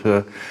or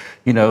to,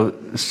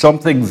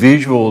 something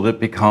visual that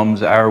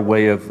becomes our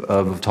way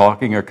of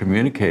talking or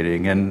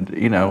communicating.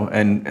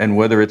 And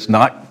whether it's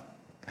not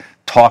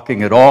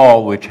talking at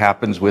all, which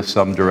happens with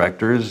some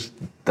directors,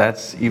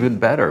 that's even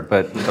better.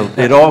 But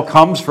it all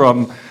comes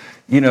from,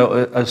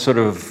 a sort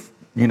of,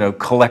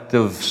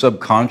 collective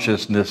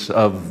subconsciousness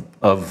of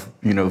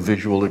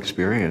visual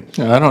experience.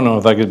 I don't know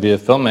if I could be a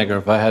filmmaker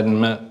if I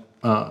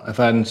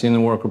hadn't seen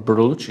the work of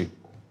Bertolucci.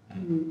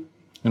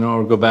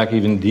 Or go back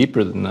even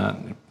deeper than that.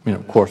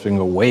 Of course, we can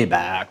go way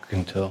back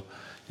until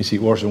you see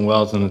Orson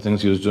Welles and the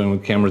things he was doing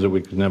with cameras that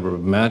we could never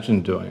have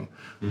imagined doing,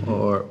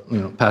 or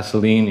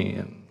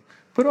Pasolini.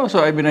 But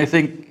also, I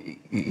think,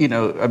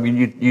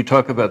 you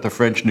talk about the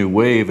French New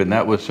Wave, and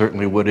that was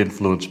certainly what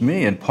influenced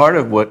me. And part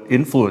of what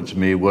influenced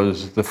me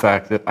was the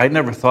fact that I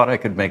never thought I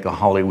could make a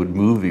Hollywood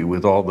movie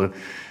with all the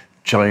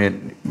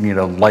giant,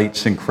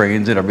 lights and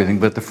cranes and everything.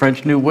 But the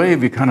French New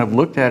Wave, you kind of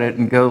looked at it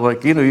and go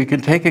like, you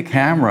can take a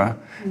camera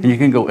and you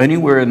can go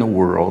anywhere in the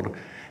world.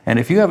 And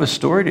if you have a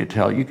story to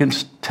tell, you can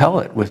tell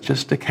it with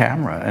just a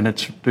camera. And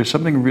there's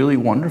something really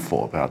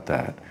wonderful about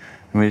that.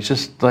 I mean, it's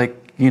just like,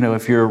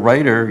 if you're a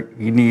writer,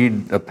 you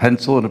need a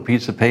pencil and a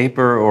piece of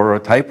paper or a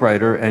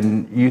typewriter,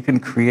 and you can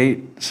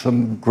create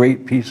some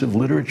great piece of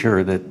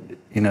literature that,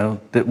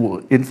 that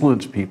will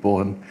influence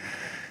people. And,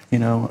 You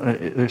know,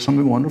 there's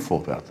something wonderful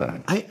about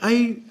that.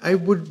 I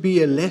would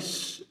be a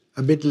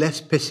bit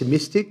less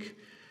pessimistic,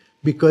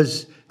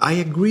 because I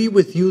agree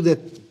with you that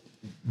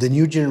the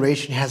new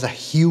generation has a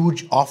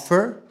huge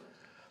offer,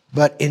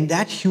 but in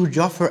that huge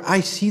offer,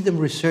 I see them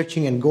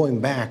researching and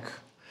going back.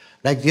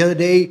 Like the other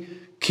day,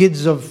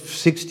 kids of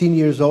 16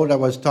 years old I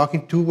was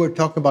talking to were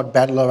talking about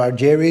Battle of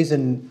Algiers,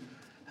 and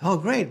oh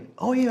great,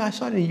 oh yeah, I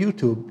saw it on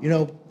YouTube. You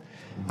know.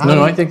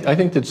 No, I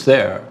think it's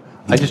there.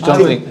 I just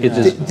don't think it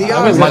is.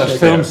 I was at a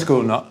film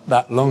school not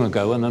that long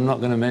ago, and I'm not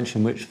going to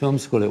mention which film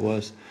school it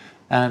was.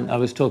 And I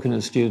was talking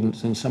to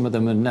students, and some of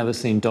them had never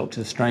seen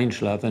Dr.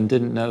 Strangelove and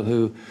didn't know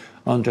who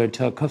Andrei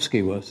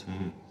Tarkovsky was.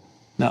 Mm-hmm.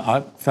 Now,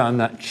 I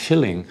found that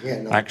chilling,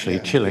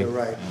 chilling, you're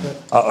right.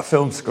 At a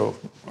film school.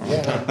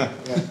 Yeah.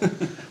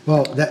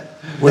 Well,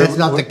 that's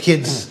not the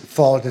kids'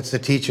 fault, it's the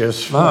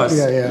teachers' fault.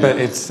 But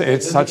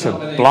it's such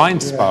a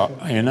blind spot,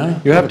 you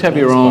know? You have to have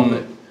your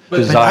own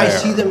desire. I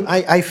see them,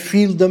 I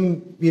feel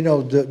them, you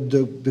know,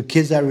 the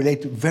kids I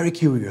relate to, very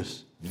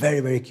curious.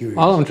 Very, very curious.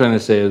 All I'm trying to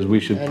say is we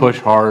should push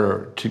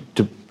harder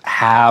to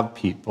have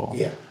people.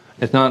 Yeah.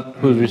 It's not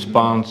who's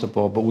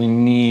responsible, but we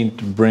need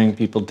to bring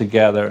people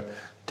together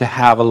to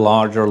have a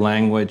larger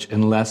language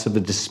and less of a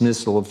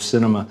dismissal of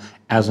cinema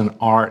as an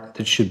art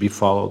that should be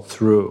followed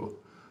through.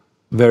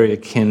 Very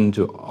akin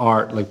to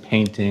art like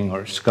painting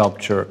or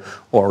sculpture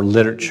or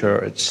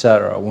literature,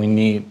 etc.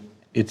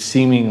 It's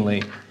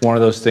seemingly one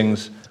of those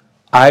things.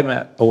 I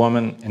met a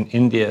woman in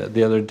India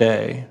the other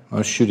day. I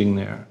was shooting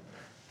there.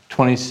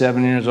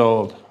 27 years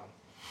old.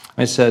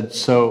 I said,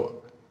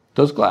 so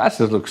those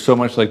glasses look so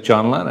much like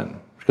John Lennon.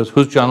 She goes,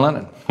 who's John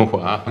Lennon?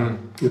 Wow.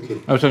 You're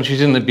kidding. I was saying,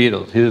 she's in the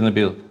Beatles. He's in the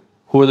Beatles.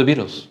 Who are the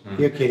Beatles?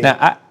 You're kidding.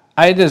 Now,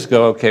 I just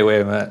go, okay,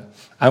 wait a minute.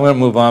 I'm going to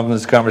move on from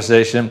this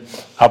conversation.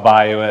 I'll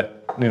buy you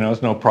it. You know,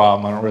 it's no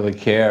problem. I don't really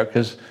care.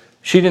 Because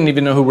she didn't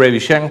even know who Ravi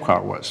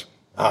Shankar was.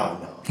 Oh,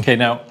 no. Okay,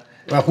 now,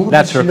 Well,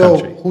 that's her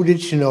country. Who did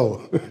she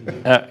know?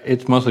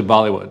 It's mostly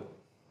Bollywood.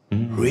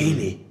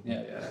 Really?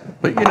 Yeah.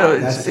 But you know,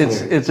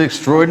 it's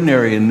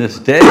extraordinary in this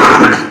day.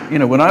 You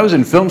know, when I was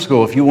in film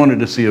school, if you wanted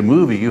to see a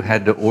movie, you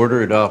had to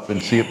order it up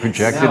and see it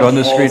projected on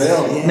the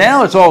screen.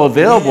 Now it's all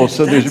available,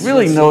 so there's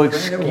really no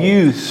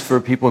excuse for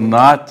people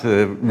not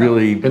to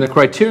really. And the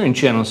Criterion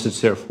Channel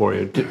sits there for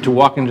you to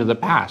walk into the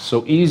past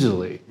so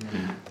easily,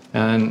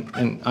 and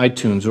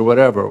iTunes or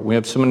whatever. We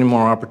have so many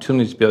more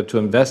opportunities to be able to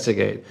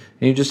investigate,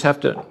 and you just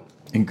have to.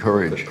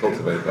 Encourage.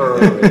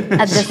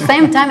 At the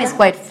same time, it's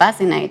quite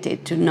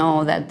fascinating to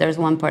know that there's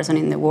one person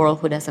in the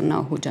world who doesn't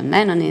know who John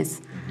Lennon is.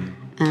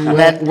 And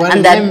what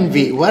an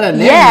envy! What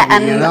an yeah, envy!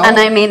 and you know?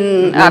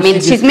 and I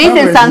mean, she's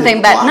missing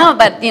something, but no,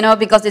 but you know,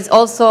 because it's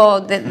also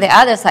the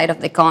other side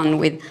of the coin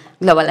with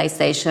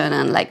globalization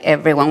and like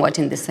everyone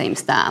watching the same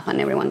stuff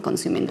and everyone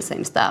consuming the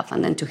same stuff,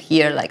 and then to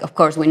hear like, of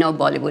course, we know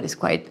Bollywood is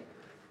quite,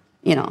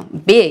 you know,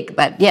 big,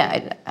 but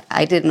yeah,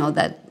 I didn't know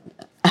that.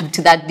 Up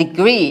to that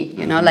degree,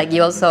 you know, like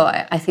you also,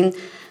 I think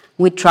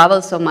we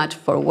travel so much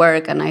for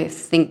work, and I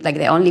think like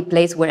the only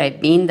place where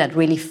I've been that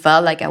really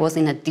felt like I was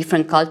in a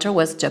different culture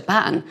was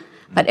Japan.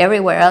 But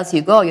everywhere else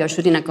you go, you're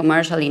shooting a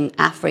commercial in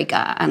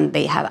Africa, and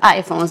they have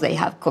iPhones, they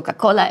have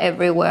Coca-Cola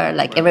everywhere,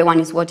 like everyone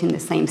is watching the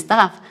same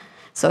stuff.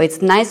 So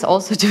it's nice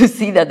also to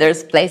see that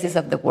there's places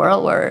of the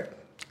world where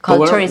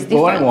culture is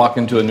different. But when I walk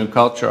into a new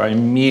culture, I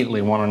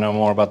immediately want to know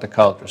more about the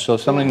culture. So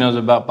if somebody knows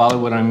about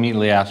Bollywood, I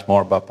immediately ask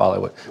more about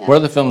Bollywood. Yeah. What are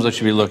the films I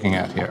should be looking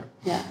at here?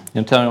 Yeah.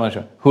 You know, tell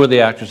me who are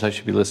the actors I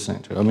should be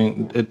listening to? I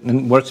mean,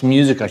 and what's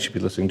music I should be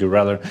listening to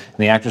rather than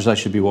the actors I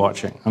should be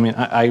watching? I mean,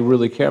 I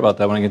really care about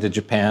that when I get to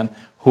Japan.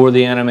 Who are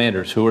the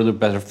animators? Who are the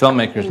better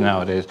filmmakers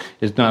nowadays?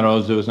 It's not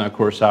Ozu, it's not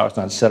Kurosawa, it's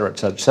not et cetera, et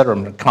cetera, et cetera.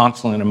 I'm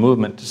constantly in a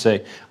movement to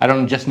say, I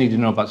don't just need to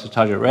know about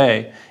Satyajit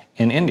Ray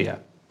in India.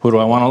 Who do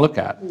I want to look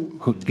at?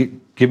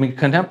 Give me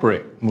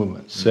contemporary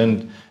movements.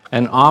 And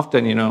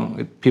often, you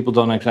know, people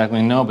don't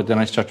exactly know, but then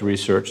I start to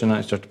research and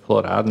I start to pull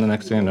it out, and the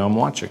next thing I know, I'm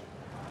watching.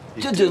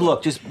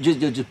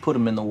 Just put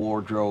them in the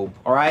wardrobe,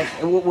 all right?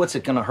 What's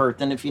it gonna hurt?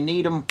 Then if you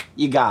need them,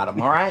 you got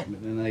them, all right?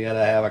 But then I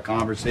gotta have a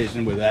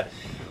conversation with that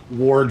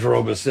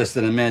wardrobe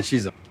assistant, and man,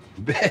 she's a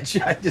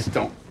bitch. I just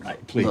don't.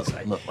 Please.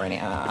 Look, Randy,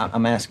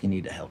 I'm asking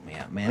you to help me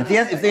out, man.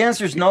 If the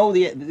answer's no,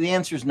 the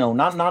answer's no.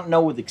 Not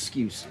no with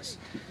excuses.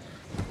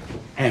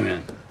 Hey,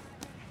 man.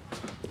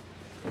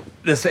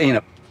 This ain't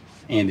a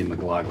Andy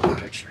McLaughlin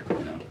picture, you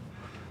know?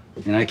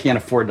 And I can't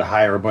afford to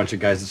hire a bunch of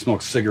guys that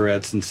smoke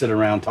cigarettes and sit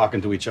around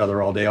talking to each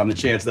other all day on the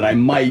chance that I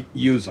might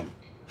use them.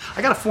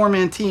 I got a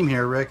four-man team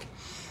here, Rick.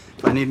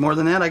 If I need more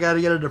than that, I got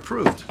to get it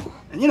approved.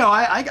 And, you know,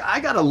 I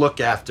got to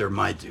look after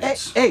my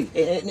dudes.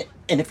 Hey,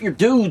 and if your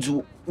dudes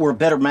were a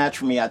better match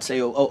for me, I'd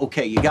say, oh,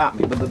 okay, you got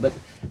me. But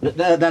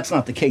that's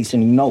not the case,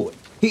 and you know it.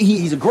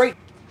 He's a great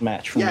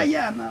match for me.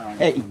 Yeah, no.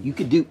 Hey, you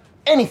could do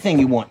anything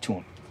you want to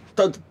him.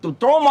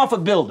 Throw him off a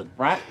building,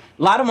 right?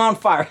 Light him on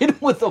fire. Hit him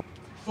with a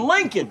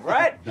Lincoln,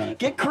 right?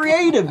 Get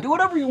creative. Do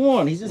whatever you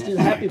want. He's just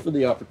happy for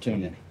the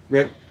opportunity.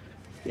 Rick?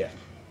 Yeah.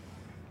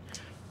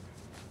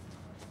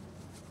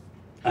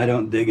 I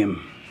don't dig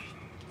him.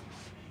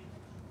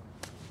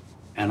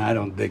 and I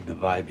don't dig the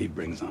vibe he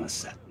brings on a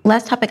set.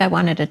 Last topic I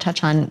wanted to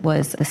touch on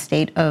was the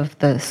state of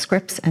the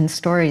scripts and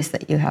stories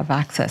that you have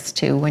access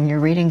to. When you're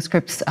reading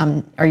scripts,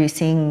 are you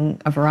seeing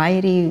a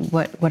variety?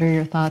 What are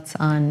your thoughts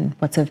on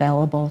what's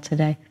available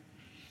today?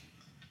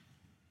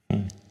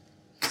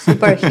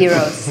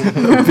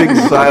 Superheroes. Big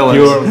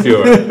silence.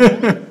 Fewer.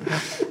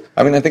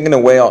 I mean, I think in a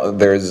way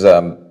there's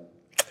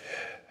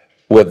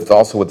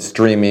with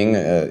streaming,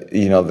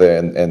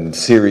 and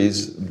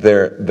series,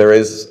 there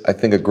is, I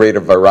think, a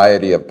greater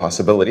variety of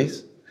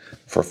possibilities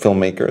for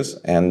filmmakers,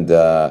 and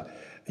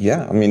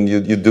I mean,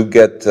 you do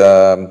get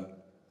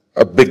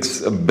a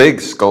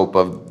big scope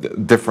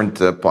of different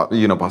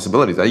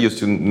possibilities. I used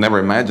to never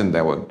imagine that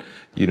I would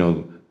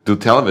do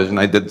television.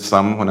 I did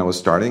some when I was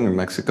starting in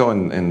Mexico,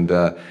 and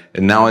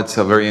now it's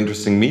a very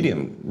interesting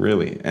medium,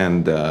 really.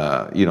 And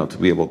to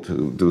be able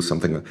to do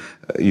something,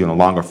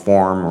 longer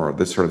form or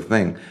this sort of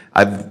thing.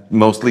 I've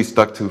mostly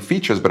stuck to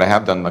features, but I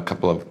have done a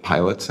couple of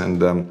pilots,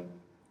 and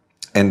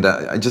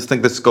I just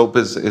think the scope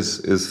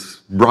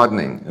is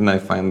broadening, and I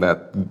find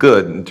that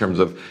good in terms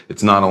of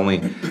it's not only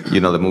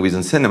the movies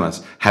in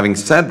cinemas. Having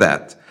said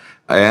that,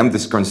 I am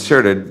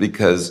disconcerted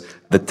because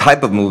the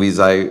type of movies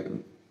I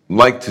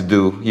like to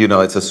do,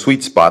 it's a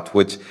sweet spot,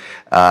 which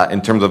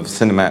in terms of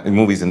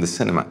movies in the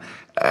cinema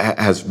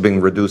has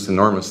been reduced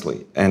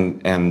enormously,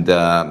 and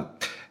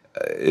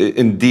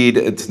indeed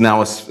it's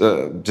now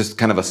just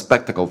kind of a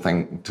spectacle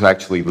thing to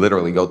actually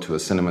literally go to a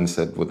cinema and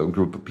sit with a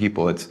group of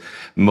people. It's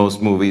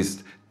most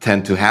movies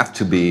tend to have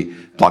to be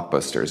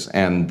blockbusters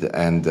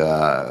and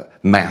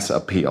mass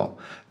appeal,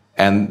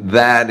 and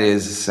that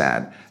is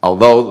sad.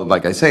 Although,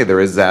 like I say, there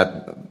is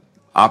that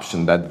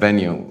option, that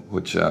venue,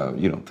 which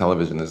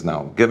television is now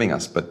giving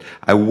us. But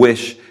I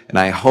wish and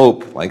I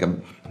hope, like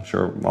I'm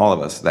sure all of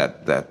us,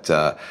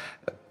 that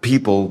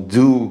people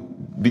do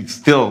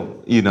still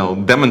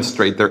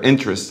demonstrate their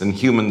interest in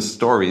human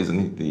stories,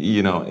 and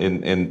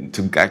in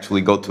to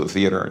actually go to a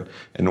theater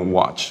and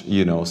watch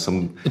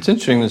some. It's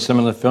interesting that some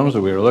of the films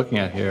that we were looking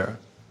at here,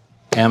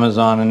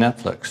 Amazon and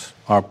Netflix,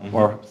 are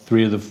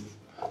three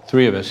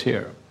of us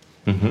here,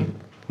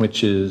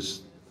 which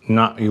is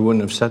not, you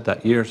wouldn't have said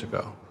that years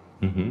ago.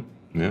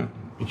 Yeah.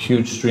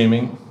 Huge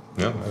streaming,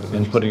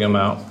 and putting them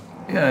out.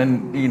 Yeah,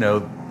 and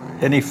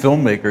any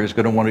filmmaker is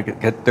going to want to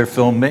get their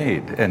film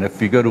made. And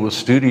if you go to a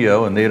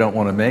studio and they don't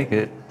want to make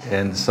it,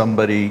 and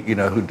somebody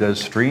who does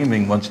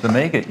streaming wants to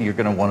make it, you're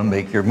going to want to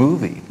make your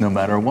movie no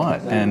matter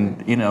what.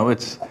 And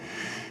it's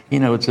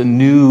a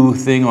new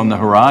thing on the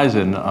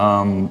horizon.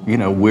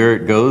 Where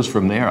it goes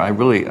from there, I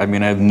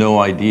have no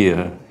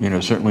idea.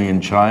 Certainly in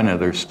China,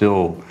 there's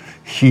still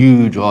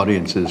huge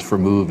audiences for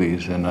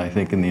movies, and I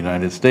think in the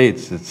United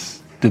States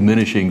it's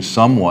diminishing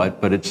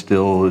somewhat, but it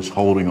still is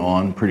holding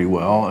on pretty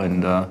well.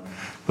 And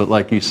but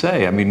like you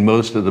say,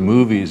 most of the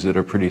movies that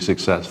are pretty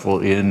successful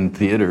in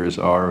theaters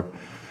are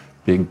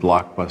big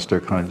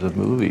blockbuster kinds of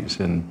movies.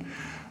 And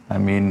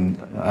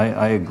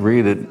I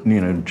agree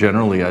that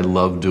generally I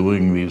love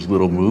doing these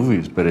little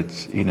movies, but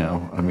it's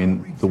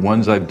the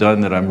ones I've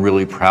done that I'm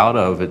really proud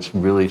of, it's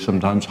really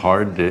sometimes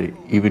hard to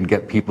even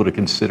get people to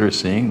consider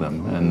seeing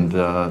them, and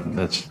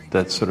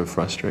that's sort of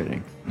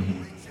frustrating.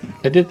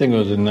 I did think it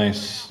was a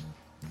nice,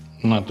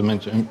 not to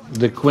mention,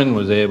 the Quinn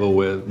was able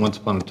with Once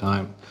Upon a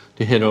Time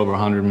to hit over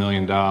 $100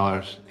 million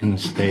in the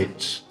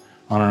States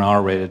on an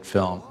R-rated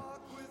film.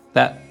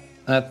 That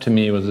to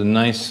me was a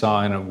nice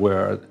sign of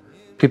where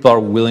people are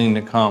willing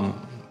to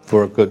come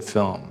for a good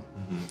film,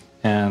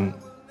 and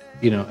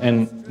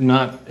and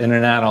not in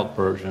an adult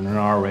version, an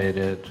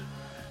R-rated.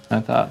 And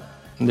I thought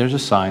there's a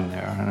sign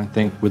there, and I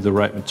think with the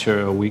right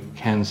material, we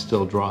can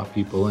still draw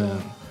people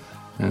in.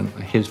 And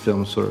his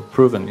film's sort of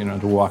proven,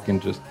 to walk in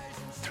just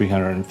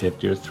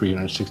 $350 or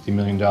 $360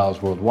 million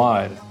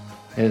worldwide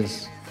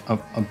is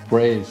a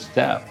brave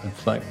step.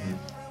 It's like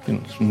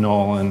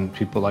Nolan,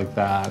 people like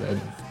that, and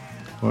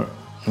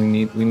we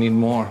need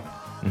more.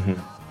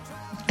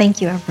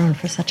 Thank you, everyone,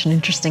 for such an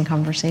interesting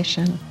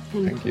conversation.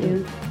 Thank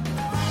you.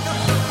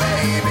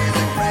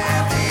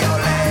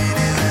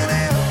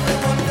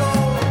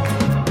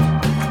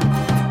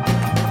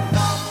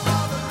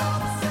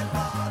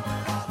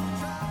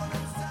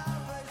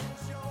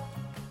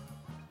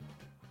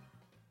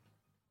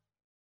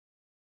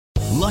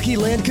 Lucky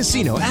Land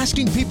Casino,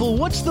 asking people,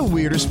 what's the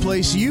weirdest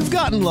place you've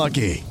gotten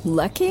lucky?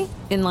 Lucky?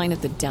 In line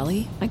at the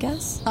deli, I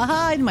guess?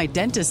 Aha, in my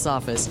dentist's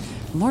office.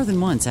 More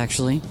than once,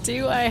 actually.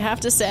 Do I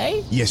have to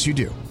say? Yes, you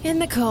do. In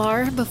the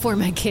car before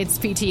my kids'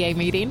 PTA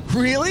meeting.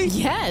 Really?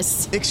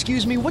 Yes.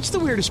 Excuse me, what's the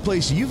weirdest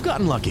place you've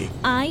gotten lucky?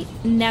 I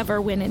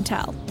never win and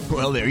tell.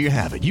 Well, there you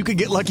have it. You can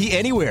get lucky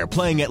anywhere,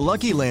 playing at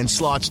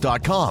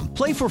LuckyLandSlots.com.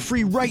 Play for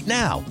free right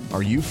now.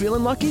 Are you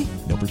feeling lucky?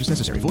 No purchase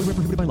necessary. Void where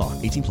prohibited by law.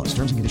 18+.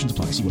 Terms and conditions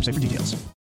apply. See website for details.